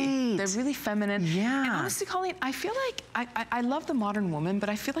 bulky. Right. They're really feminine. Yeah. And honestly, Colleen, I feel like I love the modern woman, but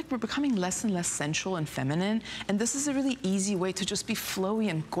I feel like we're becoming less and less sensual and feminine. And this is a really easy way to just be flowy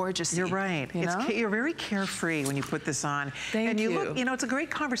and gorgeous. You're right. You're very carefree when you put this on. Thank you. Look, you know, it's a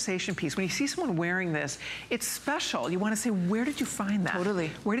great conversation piece. When you see someone wearing this, it's special. You want to say, where did you find that?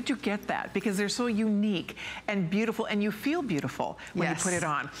 Totally. Where did you get that? Because they're so unique and beautiful, and you feel beautiful when you put it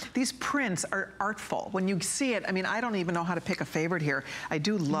on. These prints are artful. When you see it, I mean, I don't even know how to pick a favorite here. I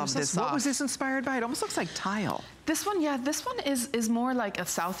do love this. What was this inspired by? It almost looks like tile. This one, yeah, this one is more like a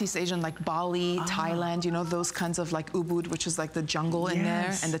Southeast Asian, like Bali, Thailand, you know, those kinds of like ubud, which is like the jungle in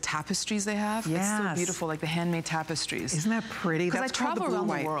there, and the tapestries they have. It's so beautiful, like the handmade tapestries. Isn't that pretty? Because I travel around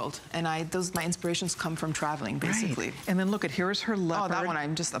the world, and my inspirations come from traveling, basically. Right. And then look at, here's her leopard. Oh, that one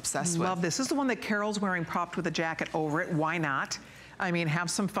I'm just obsessed with. Love this. This is the one that Carol's wearing, propped with a jacket over it. Why not? I mean, have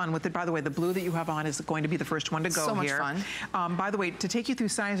some fun with it. By the way, the blue that you have on is going to be the first one to go here. So much fun. By the way, to take you through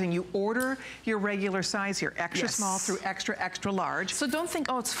sizing, you order your regular size here, extra small through extra, extra large. So don't think,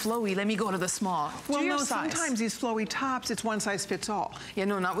 oh, it's flowy, let me go to the small. Well, no, sometimes these flowy tops, it's one size fits all. Yeah,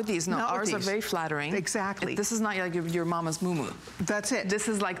 no, not with these. No, ours are very flattering. Exactly. This is not like your mama's muumuu. That's it. This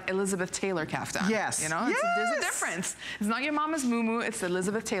is like Elizabeth Taylor kaftan. Yes. You know, there's a difference. It's not your mama's muumuu, it's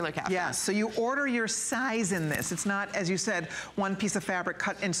Elizabeth Taylor kaftan. Yes, so you order your size in this. It's not, as you said, one piece of fabric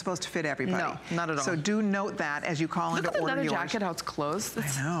cut in supposed to fit everybody. No, not at all. So do note that as you call in to order yours. Look at the leather jacket, how it's closed. I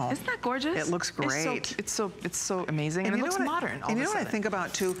know. Isn't that gorgeous? It looks great. It's so amazing, and it looks modern. And you know what I think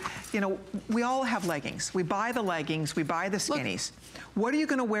about too? You know, we all have leggings. We buy the leggings, we buy the skinnies. What are you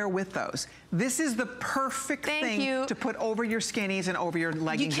going to wear with those? This is the perfect thing to put over your skinnies and over your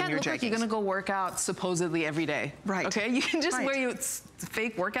leggings and your jeggings. You can't look like you're going to go work out supposedly every day. Right. Okay? You can just wear your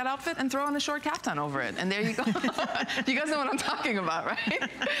fake workout outfit and throw on a short kaftan over it. And there you go. You guys know what I'm talking about, right?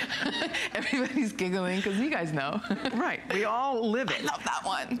 Everybody's giggling because you guys know. Right. We all live it. I love that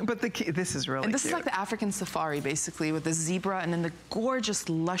one. But this is really And this is like the African safari, basically, with the zebra and then the gorgeous,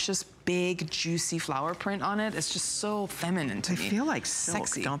 luscious, big, juicy flower print on it. It's just so feminine to me. They feel like silk,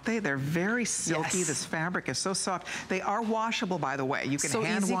 don't they? They're very silky. Yes. This fabric is so soft. They are washable, by the way. You can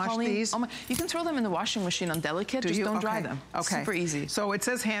hand wash these. Oh my, you can throw them in the washing machine on delicate. Just don't dry them. Okay. Super easy. So it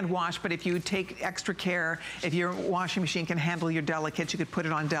says hand wash, but if you take extra care, if your washing machine can handle your delicates, you could put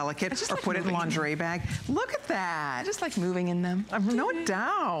it on delicate or put it in a lingerie bag. Look at that. I just like moving in them. No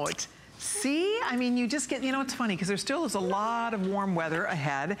doubt. See, I mean, you just get, you know, it's funny because there still is a lot of warm weather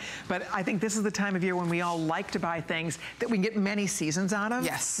ahead, but I think this is the time of year when we all like to buy things that we can get many seasons out of.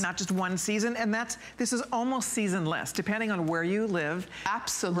 Yes. Not just one season, and this is almost seasonless, depending on where you live.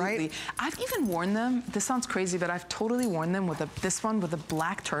 Absolutely. Right? I've even worn them, this sounds crazy, but I've totally worn them with this one with a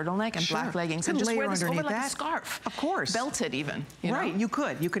black turtleneck and black leggings. And just wear this over like a scarf. Of course. Belted even. You know? You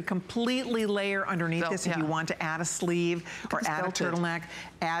could. You could completely layer underneath this if you want to add a sleeve or add a turtleneck.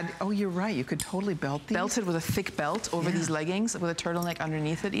 Oh, you're right. You could totally belt these. Belted with a thick belt over these leggings with a turtleneck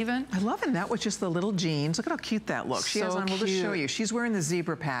underneath it even. I love it. That was just the little jeans. Look at how cute that looks. She has on, we'll just show you. She's wearing the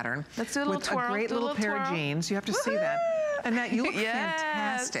zebra pattern. Let's do a little with twirl. A great little pair of jeans. You have to see that. Annette, you look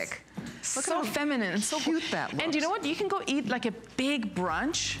fantastic. Look so feminine and so cute that looks. And you know what? You can go eat like a big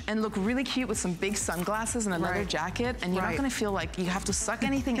brunch and look really cute with some big sunglasses and a leather jacket, and you're not going to feel like you have to suck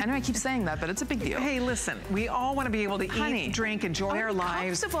anything. I know I keep saying that, but it's a big deal. Hey, listen, we all want to be able to eat, drink, enjoy our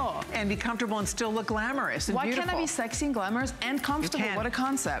lives, and be comfortable and still look glamorous and beautiful. Why can't I be sexy and glamorous and comfortable? What a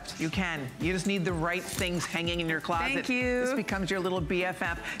concept. You can. You just need the right things hanging in your closet. Thank you. This becomes your little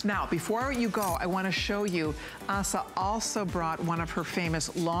BFF. Now, before you go, I want to show you, Asa also brought one of her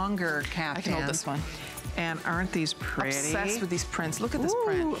famous longer caftans. I can hold this one. And aren't these pretty? Obsessed with these prints. Look at this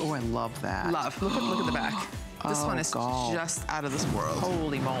print. Oh, I love that. Love. Look at the back. This one is just out of this world.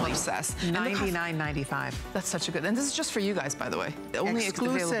 Holy moly. Obsessed. $99.95. That's such a good, and this is just for you guys, by the way. Only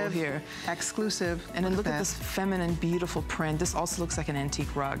available here. Exclusive. And then look at this feminine, beautiful print. This also looks like an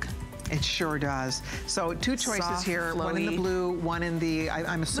antique rug. It sure does. So two choices Soft, here, flowy. One in the blue, one in the,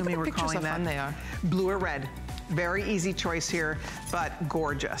 I'm assuming we're calling that. Look at the pictures, how fun they are. Blue or red. Very easy choice here, but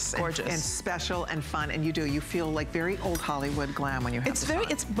gorgeous. Gorgeous. And special and fun. And you feel like very old Hollywood glam when you have this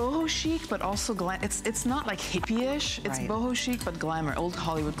on. It's boho chic, but also glam. It's not like hippie-ish. It's boho chic, but glamour. Old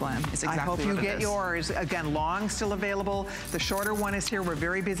Hollywood glam is exactly what it is. I hope you get yours. Again, long still available. The shorter one is here. We're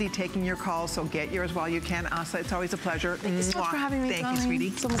very busy taking your calls, so get yours while you can. Asa, it's always a pleasure. Thank you so much for having me. Thank you,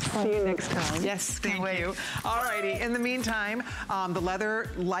 sweetie. So much fun. See you next time. Yes, thank you. All righty. In the meantime, the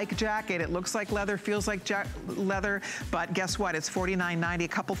leather-like jacket. It looks like leather, feels like leather, but guess what? It's $49.90. A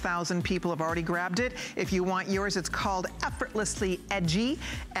couple thousand people have already grabbed it. If you want yours, it's called Effortlessly Edgy,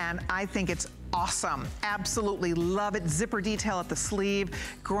 and I think it's awesome. Absolutely love it. Zipper detail at the sleeve,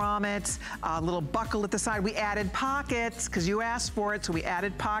 grommets, a little buckle at the side. We added pockets because you asked for it, so we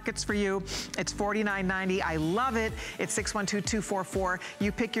added pockets for you. It's $49.90. I love it. It's 612-244.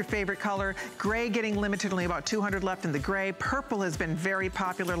 You pick your favorite color. Gray getting limited, only about 200 left in the gray. Purple has been very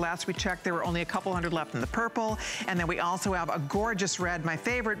popular. Last we checked, there were only a couple hundred left in the purple. And then we also have a gorgeous red, my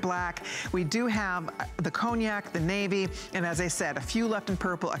favorite black. We do have the cognac, the navy, and as I said, a few left in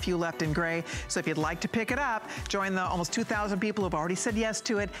purple, a few left in gray. So if you'd like to pick it up, join the almost 2,000 people who've already said yes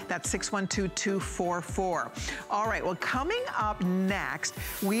to it. That's 612-244. All right, well, coming up next,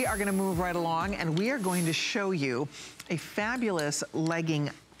 we are gonna move right along and we are going to show you a fabulous legging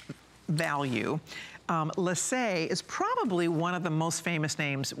value. Lissé is probably one of the most famous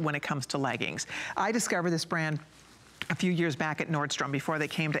names when it comes to leggings. I discovered this brand a few years back at Nordstrom before they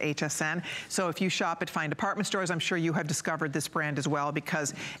came to HSN. So if you shop at fine department stores, I'm sure you have discovered this brand as well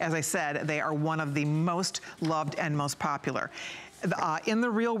because, as I said, they are one of the most loved and most popular. In the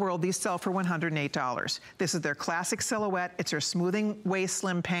real world, these sell for $108. This is their classic silhouette. It's their smoothing waist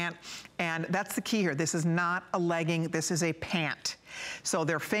slim pant. And that's the key here. This is not a legging. This is a pant. So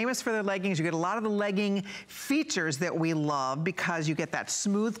they're famous for their leggings. You get a lot of the legging features that we love because you get that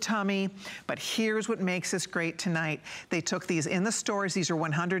smooth tummy. But here's what makes this great tonight. They took these in the stores. These are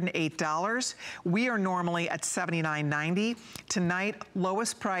 $108. We are normally at $79.90. Tonight,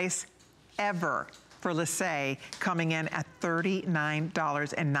 lowest price ever for Lissé, coming in at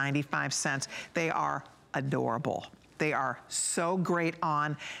 $39.95. They are adorable. They are so great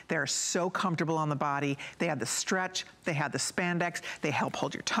on. They're so comfortable on the body. They have the stretch, they have the spandex, they help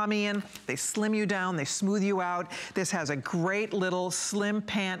hold your tummy in, they slim you down, they smooth you out. This has a great little slim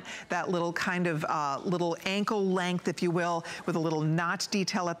pant, that little kind of little ankle length, if you will, with a little notch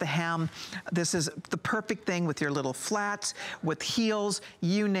detail at the hem. This is the perfect thing with your little flats, with heels,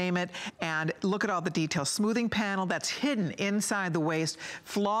 you name it. And look at all the details. Smoothing panel that's hidden inside the waist,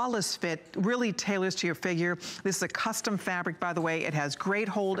 flawless fit, really tailors to your figure. This is a custom fabric, by the way. It has great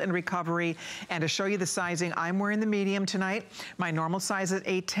hold and recovery. And to show you the sizing, I'm wearing the medium tonight. My normal size is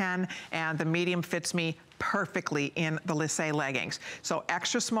 8'10", and the medium fits me perfectly in the Lissé leggings. So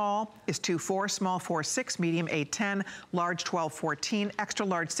extra small is 2'4", small 4'6", medium 8'10", large 12'14", extra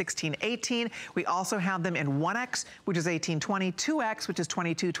large 16'18". We also have them in 1X, which is 18'20", 2X, which is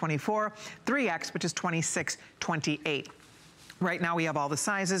 22'24", 3X, which is 26'28". Right now we have all the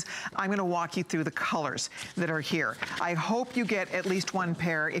sizes. I'm gonna walk you through the colors that are here. I hope you get at least one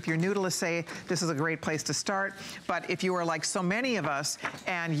pair. If you're new to Lissé, this is a great place to start. But if you are like so many of us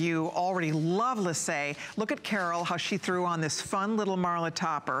and you already love Lissé, look at Carol, how she threw on this fun little Marla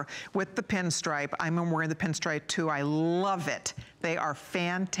topper with the pinstripe. I'm wearing the pinstripe too. I love it. They are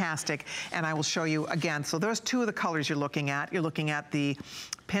fantastic, and I will show you again. So there's two of the colors you're looking at. You're looking at the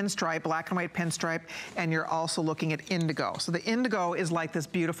pinstripe, black and white pinstripe, and you're also looking at indigo. So the indigo is like this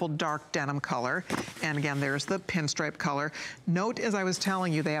beautiful dark denim color. And again, there's the pinstripe color. Note, as I was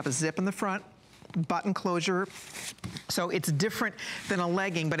telling you, they have a zip in the front, button closure. So it's different than a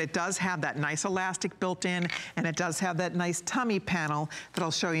legging, but it does have that nice elastic built in, and it does have that nice tummy panel that I'll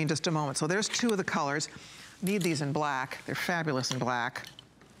show you in just a moment. So there's two of the colors. Need these in black. They're fabulous in black.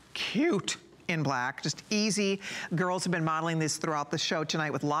 Cute in black, just easy. Girls have been modeling this throughout the show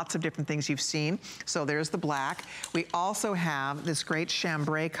tonight with lots of different things you've seen. So there's the black. We also have this great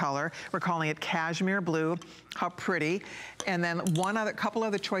chambray color. We're calling it cashmere blue. How pretty. And then couple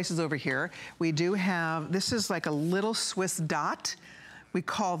other choices over here. We do have, this is like a little Swiss dot. We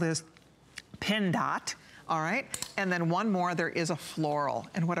call this pin dot. All right, and then one more, there is a floral,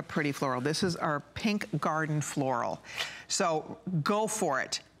 and what a pretty floral. This is our pink garden floral. So go for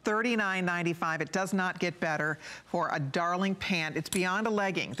it. $39.95. It does not get better for a darling pant. It's beyond a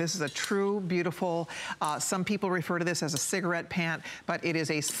legging. This is a true, beautiful, some people refer to this as a cigarette pant, but it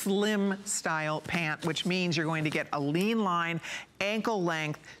is a slim style pant, which means you're going to get a lean line, ankle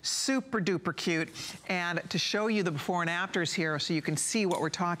length, super duper cute. And to show you the before and afters here so you can see what we're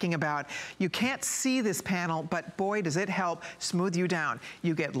talking about, you can't see this panel, but boy, does it help smooth you down.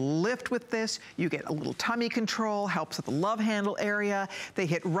 You get lift with this, you get a little tummy control, helps with the love handle area. They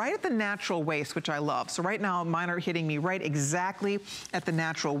hit right at the natural waist, which I love. So right now, mine are hitting me right exactly at the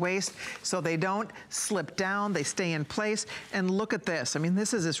natural waist, so they don't slip down, they stay in place. And look at this. I mean,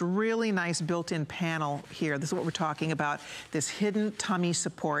 this is this really nice built-in panel here. This is what we're talking about, this hidden tummy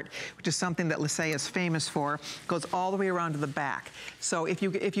support, which is something that Lissé is famous for. Goes all the way around to the back. So if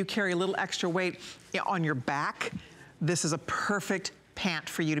you carry a little extra weight on your back, this is a perfect pant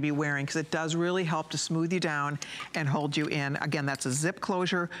for you to be wearing because it does really help to smooth you down and hold you in. Again, that's a zip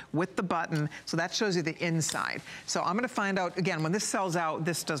closure with the button, so that shows you the inside. So I'm gonna find out, again, when this sells out,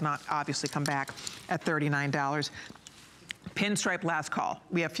 this does not obviously come back at $39. Pinstripe last call.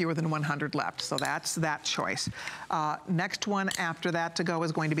 We have fewer than 100 left, so that's that choice. Next one after that to go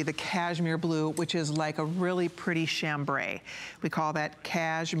is going to be the cashmere blue, which is like a really pretty chambray. We call that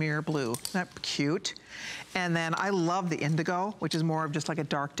cashmere blue. Isn't that cute? And then I love the indigo, which is more of just like a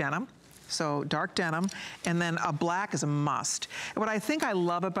dark denim. So dark denim, and then a black is a must. And what I think I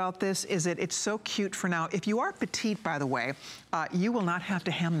love about this is that it's so cute for now. If you are petite, by the way, you will not have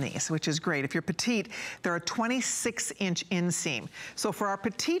to hem these, which is great. If you're petite, they're a 26-inch inseam. So for our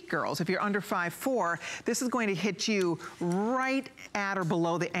petite girls, if you're under 5'4", this is going to hit you right at or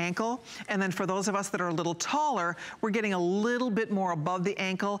below the ankle. And then for those of us that are a little taller, we're getting a little bit more above the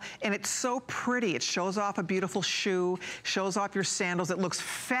ankle, and it's so pretty. It shows off a beautiful shoe, shows off your sandals. It looks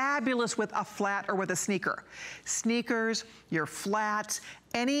fabulous with a flat or with a sneaker. Sneakers, your flats,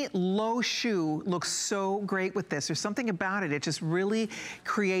 any low shoe looks so great with this. There's something about it. It just really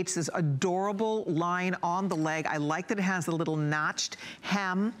creates this adorable line on the leg. I like that it has a little notched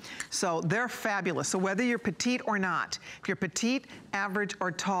hem. So they're fabulous. So whether you're petite or not, if you're petite, average,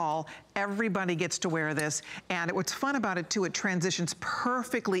 or tall, everybody gets to wear this. And what's fun about it too, it transitions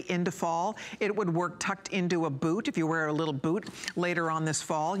perfectly into fall. It would work tucked into a boot. If you wear a little boot later on this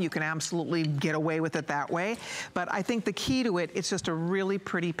fall, you can absolutely get away with it that way. But I think the key to it, it's just a really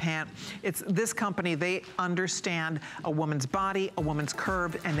pretty pant. It's this company, they understand a woman's body, a woman's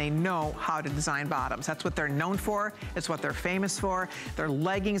curve, and they know how to design bottoms. That's what they're known for. It's what they're famous for. Their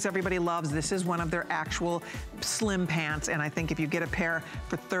leggings everybody loves. This is one of their actual slim pants, and I think if you get a pair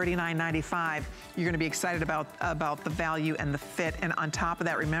for $39.95, you're gonna be excited about the value and the fit. And on top of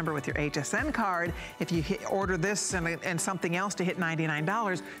that, remember with your HSN card, if you order this and something else to hit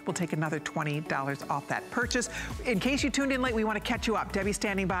 $99, we'll take another $20 off that purchase. In case you tuned in late, we want to catch you up. Debbie's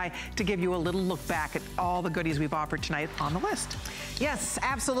standing by to give you a little look back at all the goodies we've offered tonight on the list. Yes,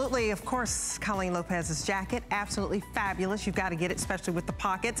 absolutely. Of course, Colleen Lopez's jacket, absolutely fabulous. You've got to get it, especially with the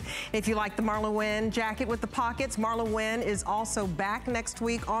pockets. If you like the Marla Wynn jacket with the pockets, Marla Wynn is also back next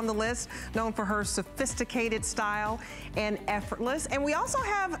week on the list, known for her sophisticated style and effortless. And we also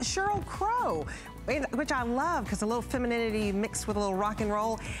have Sheryl Crow, which I love because a little femininity mixed with a little rock and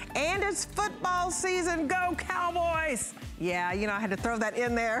roll. And it's football season. Go Cowboys! Yeah, you know, I had to throw that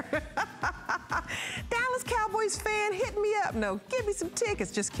in there. Dallas Cowboys fan, hit me up. No, give me some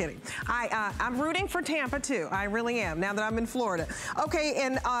tickets. Just kidding. I'm rooting for Tampa too. I really am, now that I'm in Florida. Okay,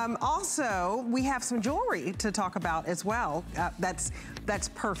 and also we have some jewelry to talk about as well. That's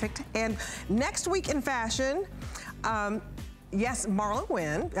perfect. And next week in fashion, yes, Marla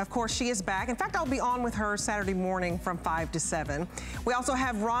Wynn, of course, she is back. In fact, I'll be on with her Saturday morning from 5 to 7. We also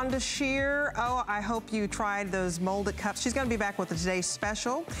have Rhonda Shear. Oh, I hope you tried those molded cups. She's gonna be back with the Today's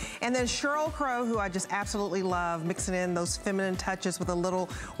Special. And then Sheryl Crow, who I just absolutely love, mixing in those feminine touches with a little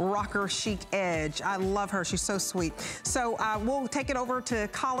rocker chic edge. I love her, she's so sweet. So we'll take it over to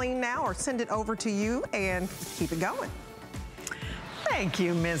Colleen now, or send it over to you and keep it going. Thank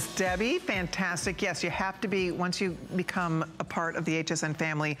you, Ms. Debbie. Fantastic. Yes, you have to be, once you become a part of the HSN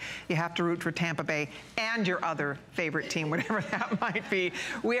family, you have to root for Tampa Bay and your other favorite team, whatever that might be.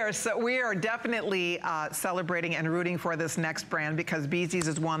 We are definitely celebrating and rooting for this next brand because Beezy's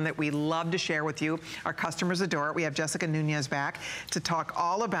is one that we love to share with you. Our customers adore it. We have Jessica Nunez back to talk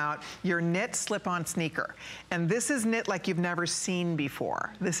all about your knit slip-on sneaker. And this is knit like you've never seen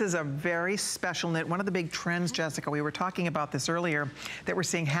before. This is a very special knit. One of the big trends, Jessica, we were talking about this earlier, that we're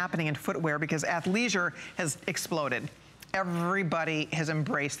seeing happening in footwear because athleisure has exploded. Everybody has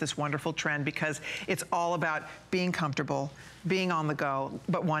embraced this wonderful trend because it's all about being comfortable, being on the go,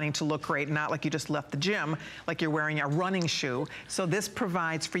 but wanting to look great, not like you just left the gym, like you're wearing a running shoe. So this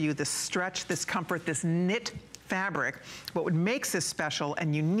provides for you this stretch, this comfort, this knit fabric. What makes this special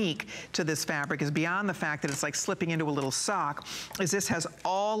and unique to this fabric is beyond the fact that it's like slipping into a little sock, is this has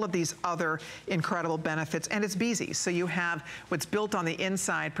all of these other incredible benefits, and it's Beezy's. So you have what's built on the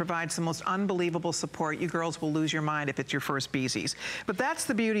inside, provides the most unbelievable support. You girls will lose your mind if it's your first Beezy's. But that's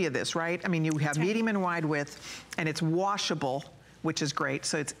the beauty of this, right? I mean, you have medium and wide width, and it's washable, which is great.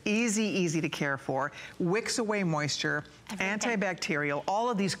 So it's easy to care for, wicks away moisture, antibacterial, all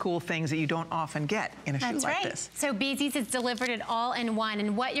of these cool things that you don't often get in a shoe like this. So Beezy's is delivered it all in one,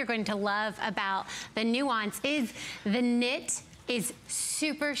 and what you're going to love about the nuance is the knit is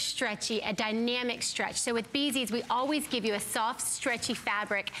super stretchy, a dynamic stretch. So with Beezy's, we always give you a soft, stretchy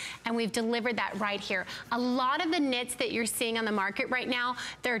fabric, and we've delivered that right here. A lot of the knits that you're seeing on the market right now,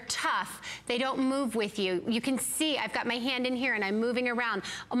 they're tough. They don't move with you. You can see I've got my hand in here and I'm moving around.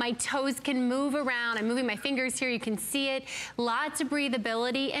 My toes can move around. I'm moving my fingers here. You can see it. Lots of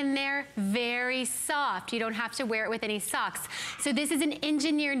breathability in there. Very soft. You don't have to wear it with any socks. So this is an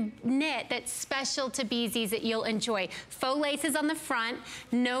engineered knit that's special to Beezy's that you'll enjoy. Faux laces on the front.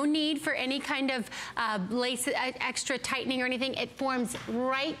 No need for any kind of lace extra tightening or anything. It forms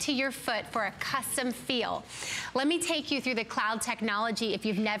right to your foot for a custom feel. Let me take you through the cloud technology if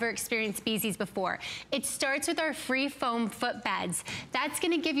you've never experienced Beezy's before. It starts with our free foam footbeds. That's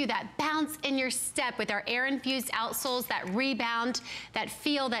going to give you that bounce in your step with our air-infused outsoles, that rebound, that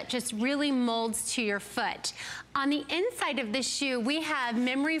feel that just really molds to your foot. On the inside of the shoe, we have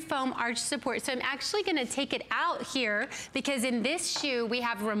memory foam arch support. So I'm actually going to take it out here because in this shoe, we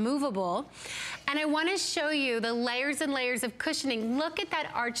have removable. And I want to show you the layers and layers of cushioning. Look at that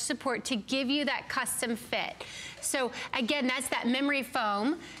arch support to give you that custom fit. So again, that's that memory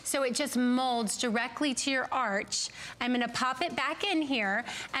foam. So it just molds directly to your arch. I'm going to pop it back in here.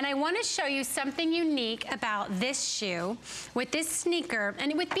 And I want to show you something unique about this shoe with this sneaker.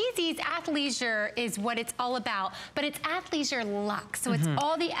 And with Beezy's, athleisure is what it's all about. But it's athleisure luxe. So it's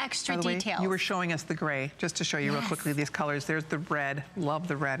all the extra details. Way, you were showing us the gray, just to show you real quickly these colors. There's the red. Love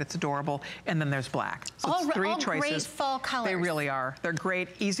the red. It's adorable. And then there's black. So it's three choices. Great fall colors. They really are. They're great,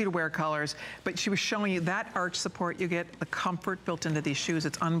 easy to wear colors. But she was showing you that arch support you get, the comfort built into these shoes.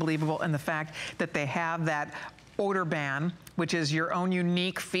 It's unbelievable. And the fact that they have that odor ban, which is your own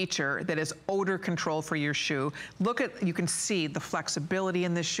unique feature that is odor control for your shoe. Look at, you can see the flexibility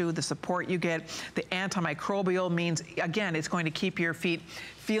in this shoe, the support you get. The antimicrobial means, again, it's going to keep your feet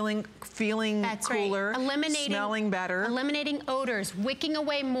feeling That's cooler, right. smelling better. Eliminating odors, wicking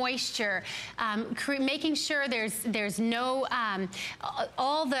away moisture, making sure there's no,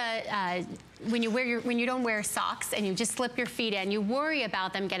 all the, when you don't wear socks and you just slip your feet in, you worry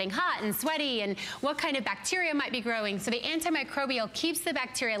about them getting hot and sweaty and what kind of bacteria might be growing. So the antimicrobial keeps the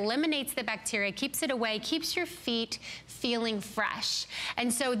bacteria, eliminates the bacteria, keeps it away, keeps your feet feeling fresh.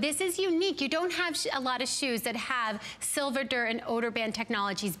 And so this is unique. You don't have a lot of shoes that have silver dur and odor band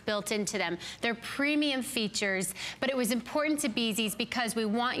technologies built into them. They're premium features, but it was important to Beezy's because we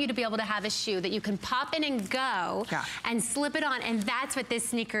want you to be able to have a shoe that you can pop in and go and slip it on, and that's what this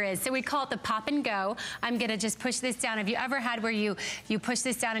sneaker is. So we call it the pop and go. I'm gonna just push this down. Have you ever had where you push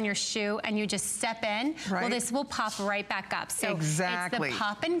this down in your shoe and you just step in? Well, this will pop right back up. So it's the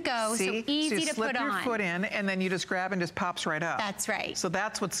pop and go, so easy to put on. Slip your foot in and then you just grab and just pops right up. That's right. So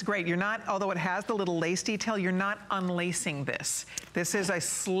that's what's great. You're not, although it has the little lace detail, you're not unlacing this. This is a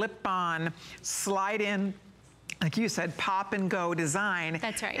slip-on, slide in, like you said, pop and go design.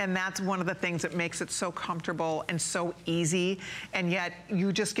 That's right. And that's one of the things that makes it so comfortable and so easy. And yet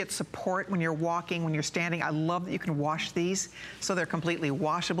you just get support when you're walking, when you're standing. I love that you can wash these. So they're completely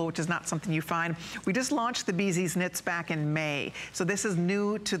washable, which is not something you find. We just launched the Beezy's knits back in May. So this is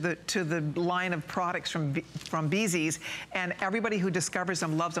new to the line of products from Beezy's. And everybody who discovers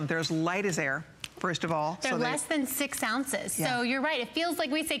them loves them. They're as light as air. First of all. They're less than 6 ounces. Yeah. So you're right. It feels like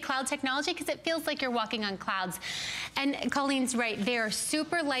we say cloud technology because it feels like you're walking on clouds. And Colleen's right. They're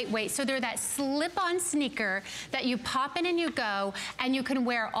super lightweight. So they're that slip-on sneaker that you pop in and you go and you can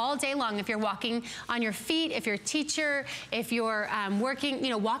wear all day long if you're walking on your feet, if you're a teacher, if you're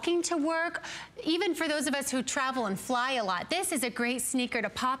working, walking to work. Even for those of us who travel and fly a lot, this is a great sneaker to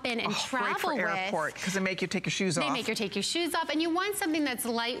pop in and travel with. Great for airport because they make you take your shoes off. They make you take your shoes off, and you want something that's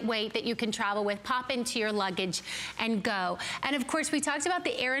lightweight that you can travel with. Pop into your luggage and go. And of course, we talked about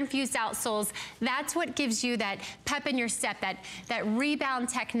the air-infused outsoles. That's what gives you that pep in your step, that rebound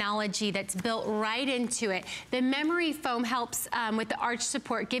technology that's built right into it. The memory foam helps with the arch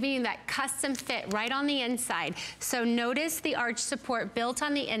support, giving you that custom fit right on the inside. So notice the arch support built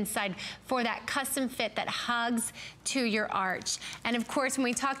on the inside for that custom fit that hugs to your arch. And of course, when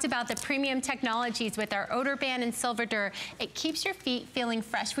we talked about the premium technologies with our odor band and silver dur, it keeps your feet feeling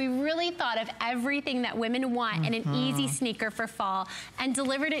fresh. We really thought of everything that women want in an easy sneaker for fall and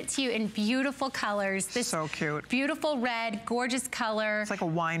delivered it to you in beautiful colors. This so cute. Beautiful red, gorgeous color. It's like a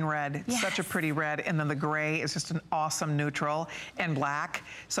wine red. It's such a pretty red. And then the gray is just an awesome neutral, and black.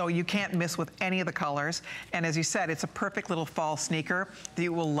 So you can't miss with any of the colors. And as you said, it's a perfect little fall sneaker that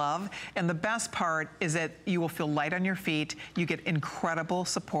you will love. And the best part is that you will feel light on your feet. You get incredible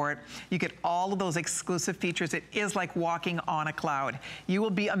support. You get all of those exclusive features. It is like walking on a cloud. You will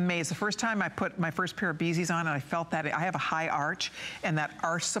be amazed. The first time I put put my first pair of Beezies on and I felt that I have a high arch, and that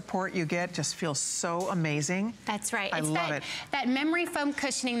arch support you get just feels so amazing. That's right. I love it. That memory foam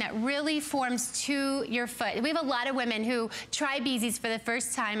cushioning that really forms to your foot. We have a lot of women who try Beezies for the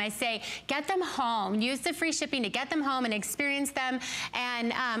first time. I say, get them home. Use the free shipping to get them home and experience them.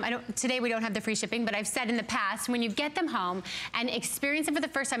 And today we don't have the free shipping, but I've said in the past, when you get them home and experience it for the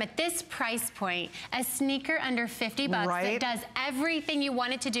first time at this price point, a sneaker under 50 bucks that does everything you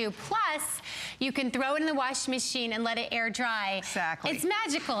want it to do. Plus, you can throw it in the washing machine and let it air dry. Exactly. It's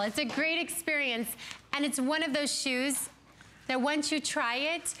magical. It's a great experience. And it's one of those shoes that once you try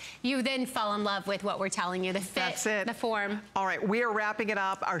it, you then fall in love with what we're telling you, the fit, the form. All right, we are wrapping it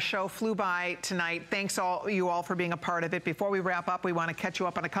up. Our show flew by tonight. Thanks you all for being a part of it. Before we wrap up, we want to catch you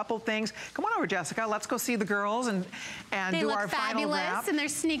up on a couple of things. Come on over, Jessica. Let's go see the girls and do our final wrap. They look fabulous in their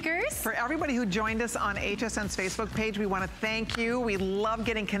sneakers. For everybody who joined us on HSN's Facebook page, we want to thank you. We love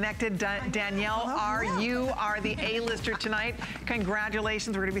getting connected. Danielle, you are the A-lister tonight.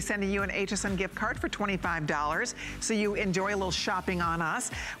 Congratulations. We're going to be sending you an HSN gift card for $25. So you enjoy a little shopping on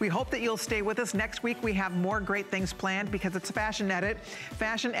us. We hope that you'll stay with us. Next week, we have more great things planned because it's Fashion Edit.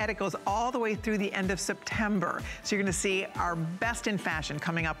 Fashion Edit goes all the way through the end of September. So you're going to see our best in fashion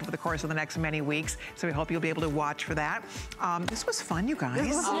coming up over the course of the next many weeks. So we hope you'll be able to watch for that. This was fun, you guys.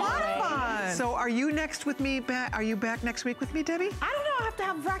 This was a lot of fun. So are you next with me? Are you back next week with me, Debbie? I don't know. I have to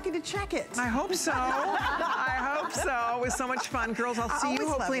have Rocky to check it. I hope so. I hope so. It was so much fun. Girls, I'll see you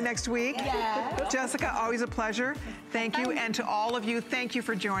hopefully next week. Yeah. Jessica, always a pleasure. Thank you. And to all of you, thank you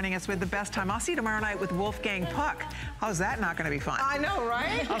for joining us. We had the best time. I'll see you tomorrow night with Wolfgang Puck. How's that not going to be fun? I know,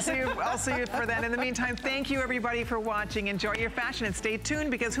 right? I'll see you for that. In the meantime, thank you everybody for watching. Enjoy your fashion and stay tuned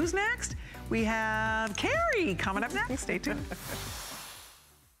because who's next? We have Carrie coming up next. Stay tuned.